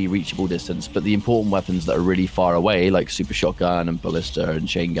tiny reachable distance, but the important weapons that are really far away, like super shotgun and ballista and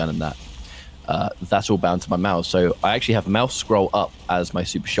chain gun and that's all bound to my mouse. So I actually have mouse scroll up as my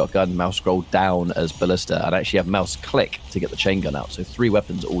super shotgun, mouse scroll down as ballista, and I actually have mouse click to get the chain gun out. So 3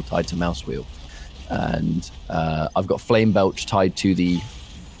 weapons all tied to mouse wheel. And I've got flame belch tied to the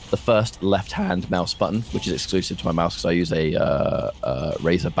first left-hand mouse button, which is exclusive to my mouse because I use a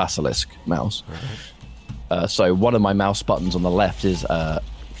Razer Basilisk mouse. So one of my mouse buttons on the left is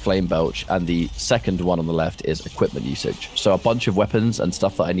flame belch, and the second one on the left is equipment usage. So a bunch of weapons and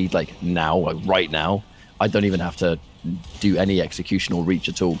stuff that I need like now, like right now, I don't even have to do any execution or reach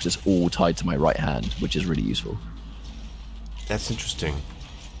at all because it's all tied to my right hand, which is really useful. That's interesting.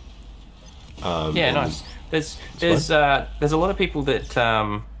 Yeah, nice. There's a lot of people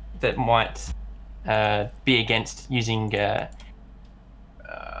that might be against using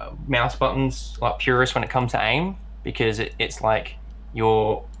mouse buttons like purists when it comes to aim, because it's like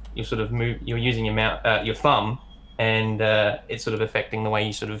you're using your thumb, and it's sort of affecting the way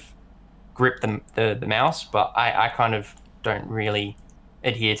you sort of grip the mouse. But I kind of don't really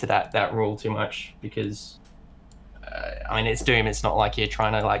adhere to that rule too much because I mean it's Doom. It's not like you're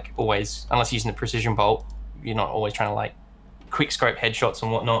trying to like always, unless you're using the precision bolt, you're not always trying to like quick scope headshots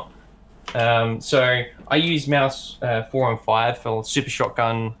and whatnot. So I use mouse 4 and 5 for super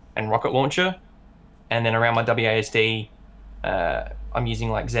shotgun and rocket launcher, and then around my WASD, I'm using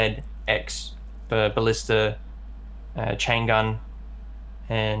like Z, X for ballista, chain gun,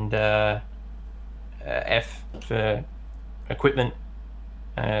 and F for equipment.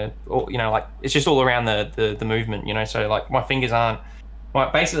 Like it's just all around the movement, so like my fingers aren't,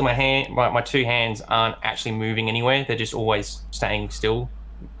 basically my two hands aren't actually moving anywhere. They're just always staying still,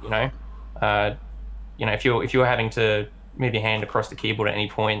 if you're having to move your hand across the keyboard at any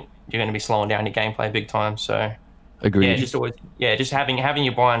point, you're going to be slowing down your gameplay big time. So agreed. Just having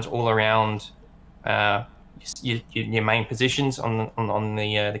your binds all around your main positions on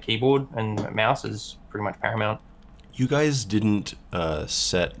the keyboard and mouse is pretty much paramount. You guys didn't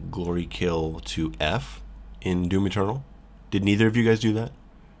set glory kill to F in Doom Eternal? Did neither of you guys do that?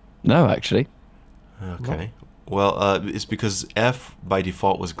 No, actually. Okay. Well, it's because F by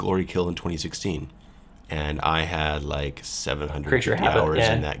default was glory kill in 2016. And I had like 750 hours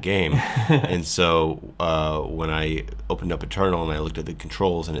in that game. And so when I opened up Eternal and I looked at the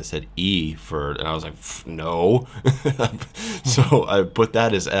controls and it said E and I was like, no. So I put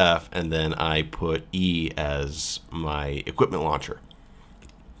that as F, and then I put E as my equipment launcher.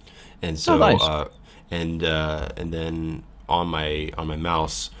 And so, nice. And then on my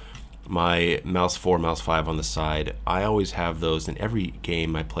mouse, my mouse 4, mouse 5 on the side, I always have those in every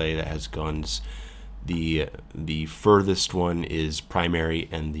game I play that has guns. The furthest one is primary,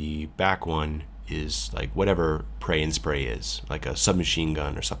 and the back one is like whatever pray and spray is, like a submachine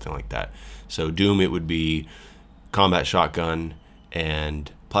gun or something like that. So Doom, it would be combat shotgun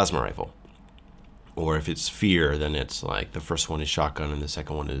and plasma rifle. Or if it's Fear, then it's like the first one is shotgun and the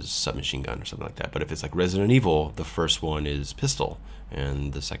second one is submachine gun or something like that. But if it's like Resident Evil, the first one is pistol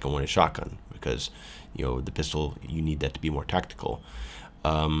and the second one is shotgun, because the pistol, you need that to be more tactical.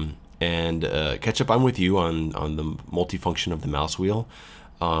 And Ketchup, I'm with you on the multifunction of the mouse wheel.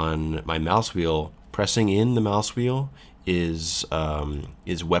 On my mouse wheel, pressing in the mouse wheel is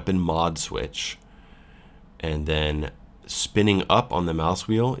weapon mod switch, and then spinning up on the mouse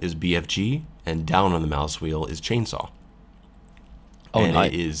wheel is BFG, and down on the mouse wheel is chainsaw. Oh, and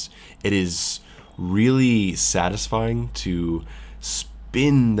nice. It is really satisfying to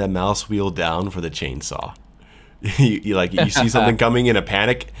spin the mouse wheel down for the chainsaw. you see something coming in a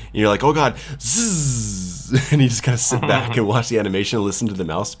panic, and you're like, oh god, zzz, and you just kind of sit back and watch the animation and listen to the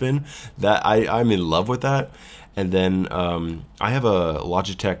mouse spin. That I'm in love with that. And then I have a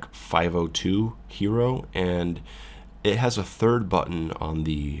Logitech 502 Hero, and it has a third button on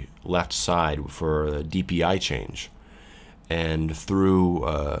the left side for a DPI change. And through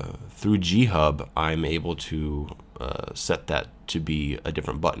G-Hub, I'm able to set that to be a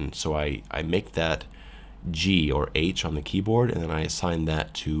different button. So I make that G or H on the keyboard, and then I assign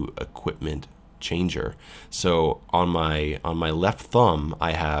that to equipment changer. So on my left thumb,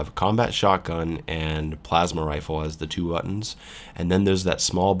 I have combat shotgun and plasma rifle as the two buttons, and then there's that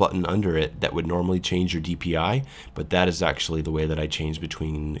small button under it that would normally change your DPI, but that is actually the way that I change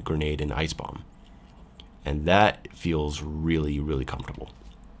between grenade and ice bomb, and that feels really, really comfortable.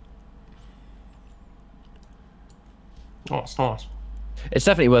 Nice. It's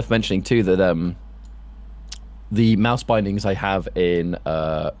definitely worth mentioning too that the mouse bindings I have in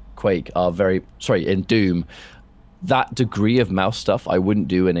Quake are in Doom. That degree of mouse stuff I wouldn't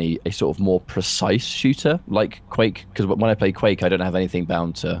do in a sort of more precise shooter like Quake, because when I play Quake I don't have anything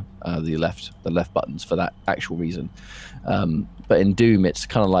bound to the left buttons for that actual reason. But in Doom it's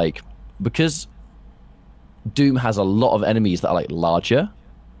kind of like, because Doom has a lot of enemies that are like larger,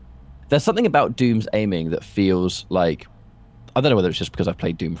 there's something about Doom's aiming that feels like, I don't know whether it's just because I've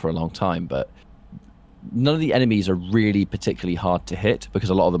played Doom for a long time, but none of the enemies are really particularly hard to hit because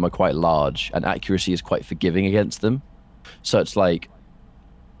a lot of them are quite large and accuracy is quite forgiving against them. So it's like,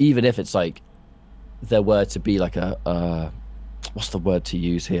 even if it's like there were to be like a what's the word to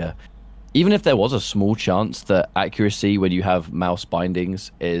use here? Even if there was a small chance that accuracy when you have mouse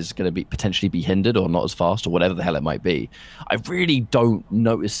bindings is going to be potentially be hindered or not as fast or whatever the hell it might be, I really don't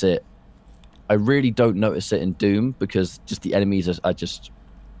notice it. I really don't notice it in Doom because just the enemies are just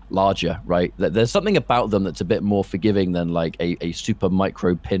larger, right? There's something about them that's a bit more forgiving than like a super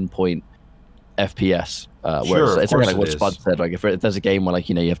micro pinpoint FPS. Sure, it's like what Spud said. Like if there's a game where like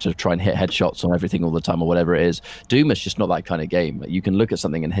you have to try and hit headshots on everything all the time or whatever it is, Doom is just not that kind of game. You can look at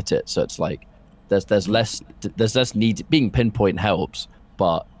something and hit it. So it's like there's less need. Being pinpoint helps,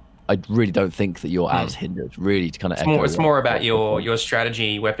 but I really don't think that you're as hindered. Really, to kind of it's more about your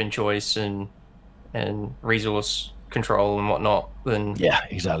strategy, weapon choice, and resource control and whatnot than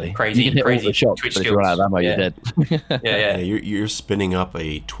exactly. crazy You can hit all the shots, Twitch but if you run out of ammo, you're dead. Yeah. You're spinning up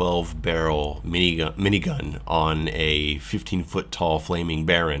a 12-barrel minigun on a 15-foot tall flaming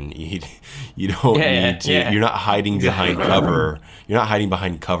Baron. You don't need to. You're not hiding behind cover. You're not hiding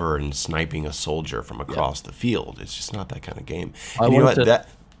behind cover and sniping a soldier from across the field. It's just not that kind of game. And you know what?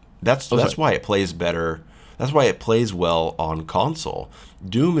 That's why it plays better. That's why it plays well on console.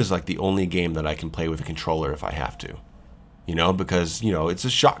 Doom is like the only game that I can play with a controller if I have to. You know, because, you know, it's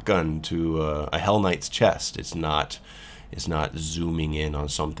a shotgun to a Hell Knight's chest. It's not zooming in on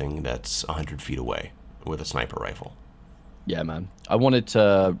something that's 100 feet away with a sniper rifle. Yeah, man. I wanted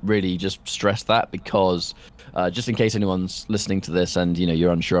to really just stress that because just in case anyone's listening to this and, you know,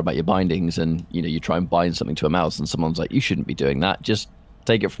 you're unsure about your bindings and, you know, you try and bind something to a mouse and someone's like, you shouldn't be doing that. Just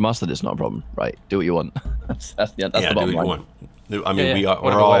take it from us that it's not a problem, right? Do what you want. that's the bottom line. Do what you want. I mean,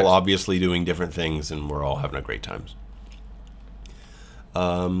 we're all obviously doing different things and we're all having a great time.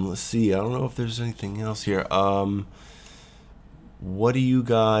 Let's see. I don't know if there's anything else here. What do you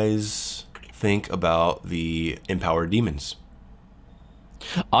guys think about the empowered demons?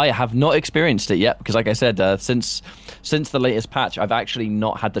 I have not experienced it yet because, like I said, since the latest patch, I've actually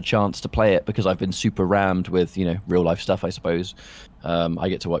not had the chance to play it because I've been super rammed with, you know, real life stuff, I suppose. I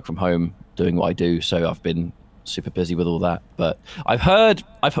get to work from home doing what I do, so I've been super busy with all that. But I've heard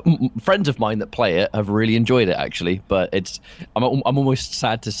friends of mine that play it have really enjoyed it actually. But I'm almost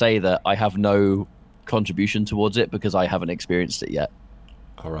sad to say that I have no contribution towards it because I haven't experienced it yet.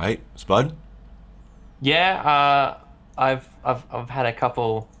 All right, Spud. Yeah, I've had a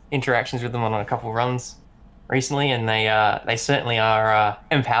couple interactions with them on a couple runs recently, and they certainly are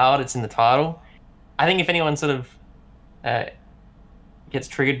empowered. It's in the title. I think if anyone sort of gets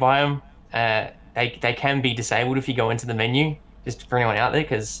triggered by them, they can be disabled if you go into the menu. Just for anyone out there,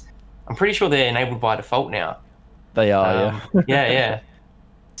 because I'm pretty sure they're enabled by default now. They are, yeah.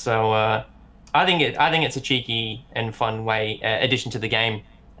 So I think it's a cheeky and fun way addition to the game.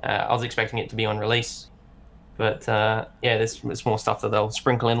 I was expecting it to be on release, but there's more stuff that they'll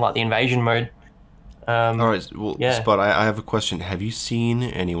sprinkle in, like the invasion mode. All right, well, Spud, I have a question. Have you seen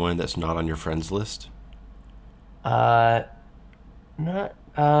anyone that's not on your friends list? No.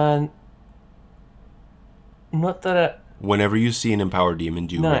 Not that. Whenever you see an empowered demon,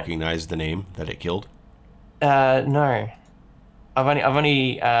 do you recognize the name that it killed? No. I've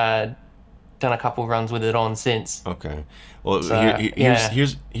only done a couple runs with it on since. Okay. Well,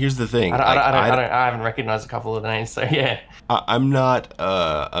 here's the thing. I haven't recognized a couple of the names, so yeah. I'm not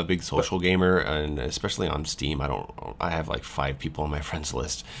a big social gamer, and especially on Steam, I have like 5 people on my friends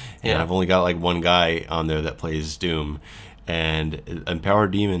list, and I've only got like one guy on there that plays Doom. And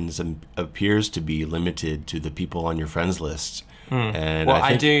empowered demons appears to be limited to the people on your friends list. And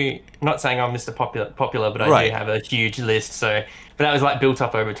I do. Not saying I'm Mr. Popular, but I do have a huge list. So, but that was like built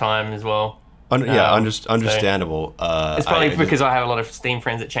up over time as well. Understandable. So it's probably because I have a lot of Steam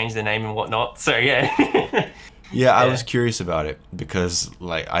friends that change their name and whatnot. So yeah. Yeah, I was curious about it because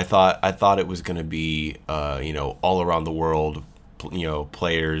like I thought it was gonna be all around the world.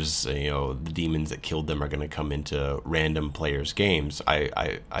 Players, the demons that killed them are going to come into random players' games.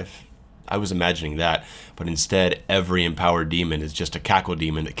 I was imagining that, but instead, every empowered demon is just a cackle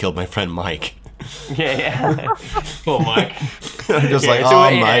demon that killed my friend Mike. Yeah. Poor Mike. I'm just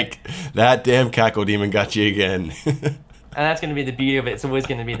Mike, that damn cackle demon got you again. And that's going to be the beauty of it. It's always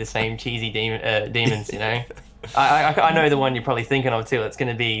going to be the same cheesy demons, you know. I know the one you're probably thinking of too. It's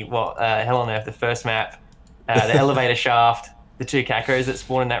going to be Hell on Earth, the first map, the elevator shaft. The 2 cacos that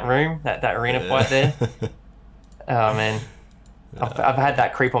spawn in that room, that arena fight there. Oh man, I've had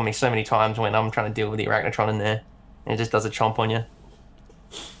that creep on me so many times when I'm trying to deal with the Arachnotron in there. And it just does a chomp on you.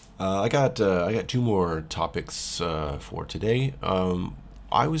 I got 2 more topics for today.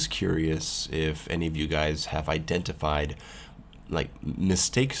 I was curious if any of you guys have identified like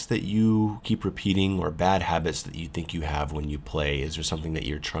mistakes that you keep repeating or bad habits that you think you have when you play. Is there something that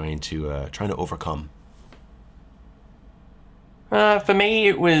you're trying to overcome? For me,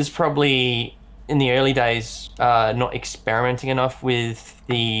 it was probably in the early days not experimenting enough with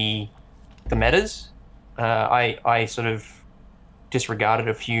the metas. I sort of disregarded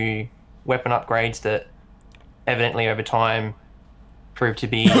a few weapon upgrades that evidently over time proved to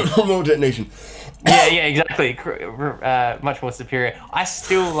be remote detonation. Yeah, exactly. Much more superior. I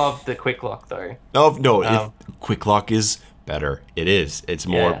still love the quick lock though. No, quick lock is better. It is. It's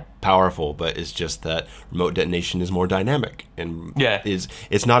more powerful, but it's just that remote detonation is more dynamic and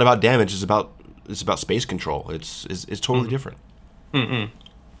it's not about damage. It's about space control. It's totally different.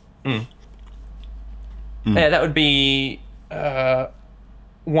 Yeah, that would be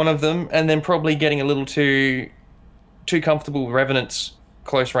one of them, and then probably getting a little too comfortable with Revenants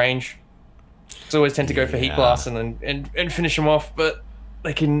close range. I always tend to go for Heat Blast and finish them off, but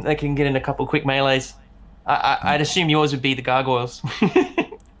they can get in a couple quick melees. I'd assume yours would be the Gargoyles.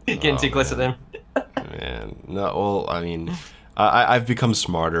 Getting too close to them. Man, no. Well, I mean, I've become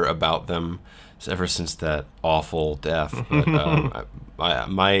smarter about them ever since that awful death. But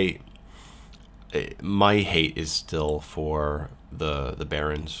my hate is still for the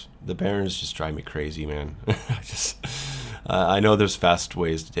Barons. The Barons just drive me crazy, man. I know there's fast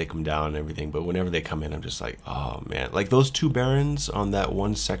ways to take them down and everything, but whenever they come in, I'm just like, oh man, like those 2 Barons on that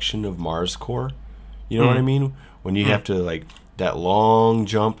one section of Mars core. You know what I mean? When you have to like that long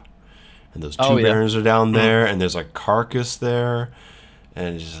jump, and those 2 Barons are down there, and there's a carcass there,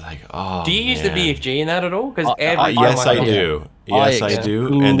 and it's just like, oh. Do you use the BFG in that at all? Because yes, I do. Yes, I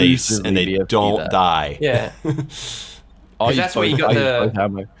do, and they don't die. Yeah. That's where you got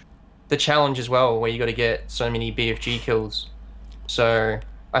the challenge as well, where you got to get so many BFG kills. So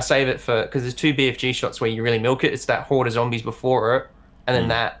I save it for, because there's 2 BFG shots where you really milk it. It's that horde of zombies before it, and then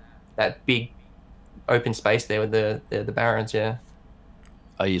that big open space there with the Barons. Yeah,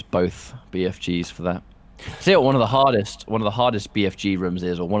 I use both BFGs for that. See what one of the hardest BFG rooms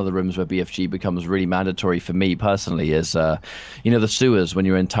is, or one of the rooms where BFG becomes really mandatory for me personally, is you know, the sewers when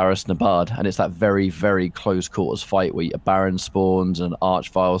you're in Taras Nabad, and it's that very, very close quarters fight where a Baron spawns and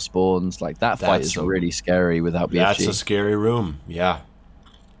Archvile spawns. Like that fight is really scary without BFG. That's a scary room. Yeah.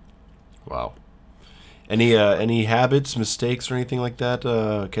 Wow. Any habits, mistakes, or anything like that,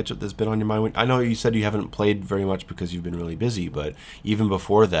 Ketchup, that's been on your mind? I know you said you haven't played very much because you've been really busy, but even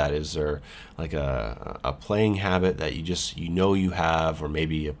before that, is there like a playing habit that you know you have, or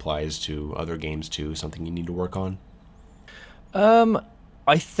maybe applies to other games too, something you need to work on?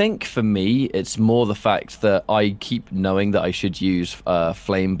 I think for me, it's more the fact that I keep knowing that I should use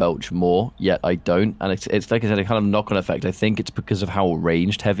Flame Belch more, yet I don't. And it's like I said, a kind of knock-on effect. I think it's because of how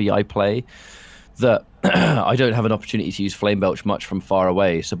ranged heavy I play, that I don't have an opportunity to use Flame Belch much from far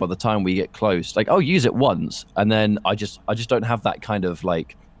away. So by the time we get close, like I'll use it once, and then I just don't have that kind of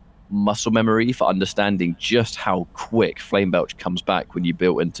like muscle memory for understanding just how quick Flame Belch comes back when you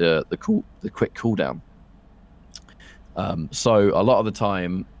built into the quick cooldown. So a lot of the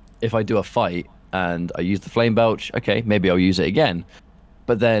time, if I do a fight and I use the Flame Belch, okay, maybe I'll use it again.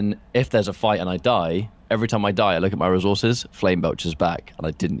 But then if there's a fight and I die, every time I die, I look at my resources, Flame Belch is back, and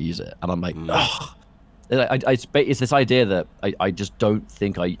I didn't use it. And I'm like, ugh. It's this idea that I just don't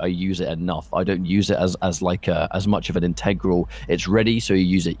think I use it enough. I don't use it as much of an integral. It's ready, so you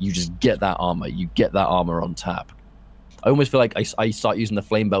use it. You just get that armor. You get that armor on tap. I almost feel like I start using the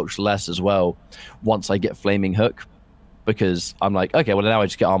Flame Belch less as well once I get Flaming Hook, because I'm like, okay, well now I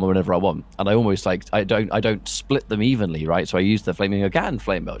just get armor whenever I want, and I almost like I don't split them evenly, right? So I use the Flaming Hook and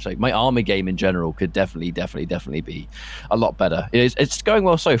Flame Belch. Like my armor game in general could definitely be a lot better. It's going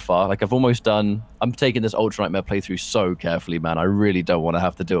well so far. Like I've almost done. I'm taking this Ultra Nightmare playthrough so carefully, man. I really don't want to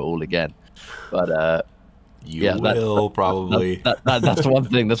have to do it all again, but you will probably. That's one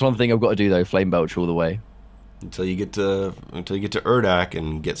thing. That's one thing I've got to do though. Flame Belch all the way until you get to Urdak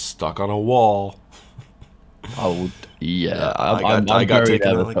and get stuck on a wall. Oh yeah, I'm very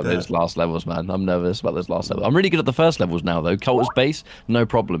nervous about those last levels, man. I'm nervous about those last levels. I'm really good at the first levels now, though. Cultist base, no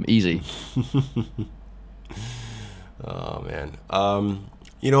problem, easy. Oh man.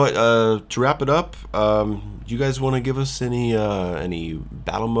 You know what? To wrap it up, you guys want to give us any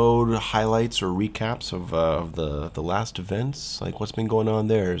battle mode highlights or recaps of the last events? Like what's been going on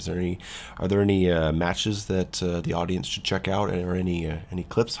there? Are there any matches that the audience should check out, or any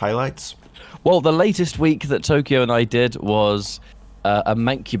clips, highlights? Well, the latest week that Tokyo and I did was a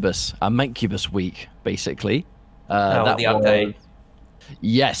Mancubus week, basically. The update.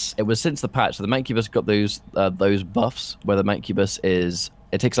 Yes, it was since the patch. So the Mancubus got those buffs where the Mancubus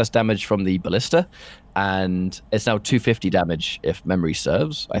it takes less damage from the ballista, and it's now 250 damage if memory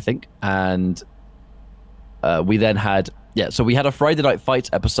serves, I think. And we then had so we had a Friday Night Fights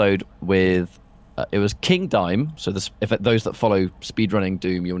episode with. It was King Dime. So if those that follow speedrunning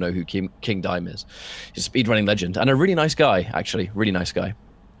Doom, you'll know who King Dime is. He's a speedrunning legend and a really nice guy, actually. Really nice guy.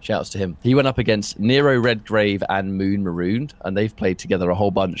 Shouts to him. He went up against Nero Redgrave and Moon Marooned, and they've played together a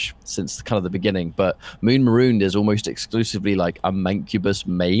whole bunch since kind of the beginning. But Moon Marooned is almost exclusively like a Mancubus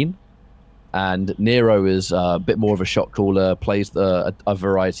main. And Nero is a bit more of a shot caller, plays a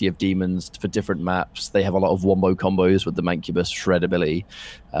variety of demons for different maps. They have a lot of wombo combos with the Mancubus shred ability,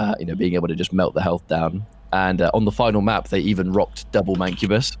 being able to just melt the health down. And on the final map, they even rocked double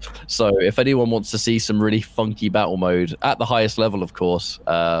Mancubus. So if anyone wants to see some really funky battle mode at the highest level, of course,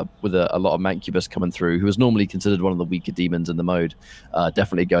 with a lot of Mancubus coming through, who is normally considered one of the weaker demons in the mode,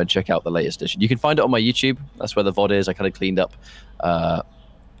 definitely go and check out the latest edition. You can find it on my YouTube. That's where the VOD is. I kind of cleaned up a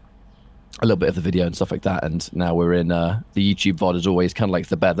little bit of the video and stuff like that, and now we're in the YouTube VOD is always kind of like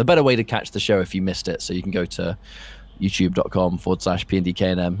the better way to catch the show if you missed it. So you can go to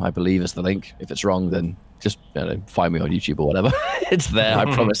youtube.com/PNDKNM, I believe is the link. If it's wrong, then just find me on YouTube or whatever. It's there. I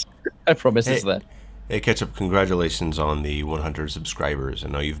promise. I promise it's there. Hey, Ketchup, congratulations on the 100 subscribers. I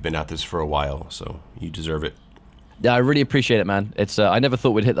know you've been at this for a while, so you deserve it. Yeah, I really appreciate it, man. It's I never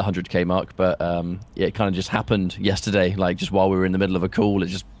thought we'd hit the 100K mark, but yeah, it kind of just happened yesterday. Like just while we were in the middle of a call, it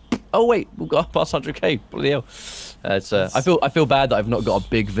just, oh wait, we'll go past 100K. Bloody hell. It's I feel bad that I've not got a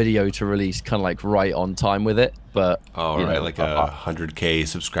big video to release, kind of like right on time with it. But like a 100K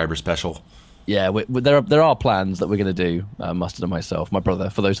subscriber special. Yeah, there are plans that we're going to do. Mustard and myself, my brother.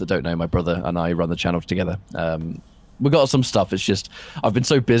 For those that don't know, my brother and I run the channel together. We got some stuff. It's just I've been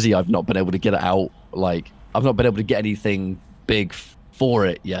so busy, I've not been able to get it out. Like I've not been able to get anything big for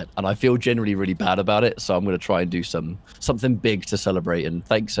it yet, and I feel generally really bad about it. So I'm going to try and do something big to celebrate. And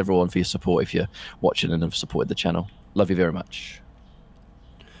thanks everyone for your support. If you're watching and have supported the channel, love you very much.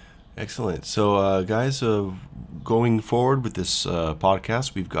 Excellent. So, guys, going forward with this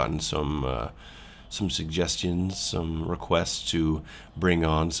podcast, we've gotten some suggestions, some requests to bring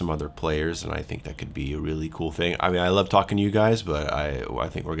on some other players, and I think that could be a really cool thing. I mean, I love talking to you guys, but I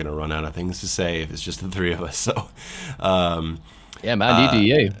think we're gonna run out of things to say if it's just the three of us. So, yeah, man, you do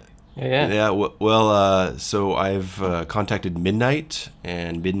you. Yeah. Well, so I've contacted Midnight,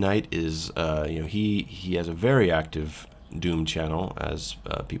 and Midnight is he has a very active Doom channel, as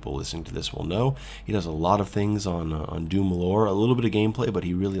people listening to this will know. He does a lot of things on Doom lore, a little bit of gameplay, but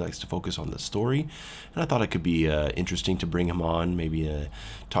he really likes to focus on the story. And I thought it could be interesting to bring him on, maybe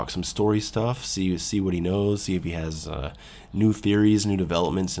talk some story stuff, see what he knows, see if he has new theories, new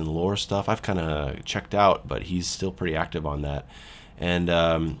developments in lore stuff. I've kind of checked out, but he's still pretty active on that. And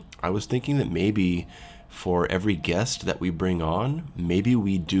I was thinking that maybe for every guest that we bring on, maybe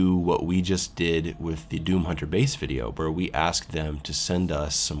we do what we just did with the Doom Hunter base video, where we ask them to send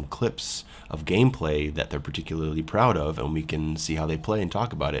us some clips of gameplay that they're particularly proud of, and we can see how they play and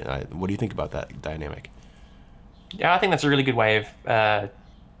talk about it. What do you think about that dynamic? Yeah, I think that's a really good way of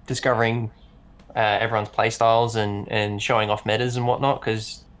discovering everyone's playstyles and showing off metas and whatnot,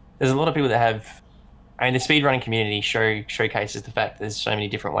 because there's a lot of people that have... I mean, the speedrunning community showcases the fact that there's so many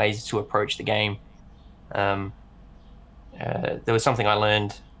different ways to approach the game. There was something I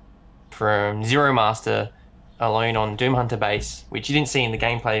learned from Zero Master alone on Doom Hunter base, which you didn't see in the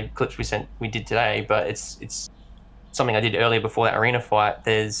gameplay clips we did today, but it's something I did earlier before that arena fight.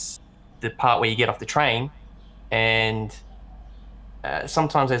 There's the part where you get off the train, and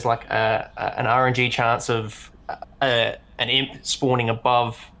sometimes there's like an RNG chance of an imp spawning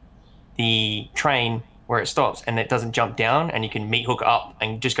above the train where it stops, and it doesn't jump down, and you can meat hook up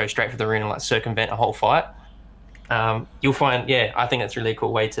and just go straight for the rune and like circumvent a whole fight. You'll find, yeah, I think that's really a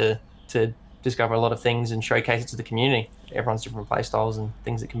cool way to discover a lot of things and showcase it to the community. Everyone's different play styles and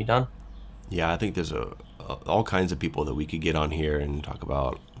things that can be done. Yeah, I think there's all kinds of people that we could get on here and talk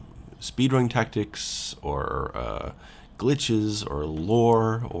about speedrun tactics or glitches or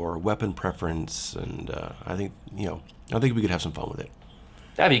lore or weapon preference, and I think we could have some fun with it.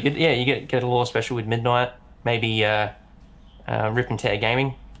 That'd be good. Yeah, you get a lore special with Midnight. Maybe Rip and Tear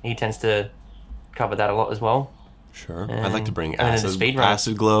Gaming. He tends to cover that a lot as well. Sure. I'd like to bring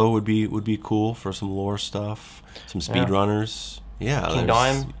Acid Glow would be cool for some lore stuff. Some speedrunners. Yeah. King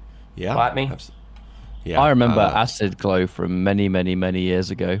Dime. Yeah. Fight me. Yeah. I remember Acid Glow from many years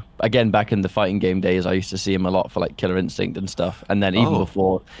ago. Again, back in the fighting game days, I used to see him a lot for like Killer Instinct and stuff. And then even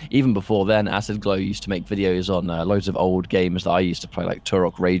before then, Acid Glow used to make videos on loads of old games that I used to play, like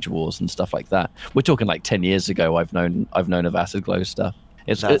Turok Rage Wars and stuff like that. We're talking like 10 years ago. I've known of Acid Glow stuff.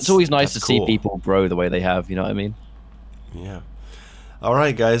 It's always nice to see people grow the way they have. You know what I mean? Yeah. All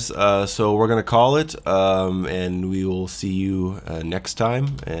right, guys. So we're gonna call it, and we will see you next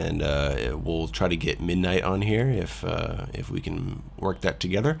time. And we'll try to get Midnight on here if we can work that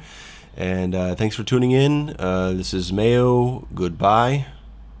together. And thanks for tuning in. This is Mayo. Goodbye.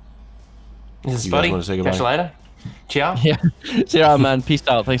 This is Spuddy. Want to say goodbye? Catch you later. Ciao. Yeah. See you, man. Peace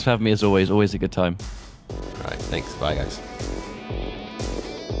out. Thanks for having me as always. Always a good time. All right. Thanks. Bye, guys.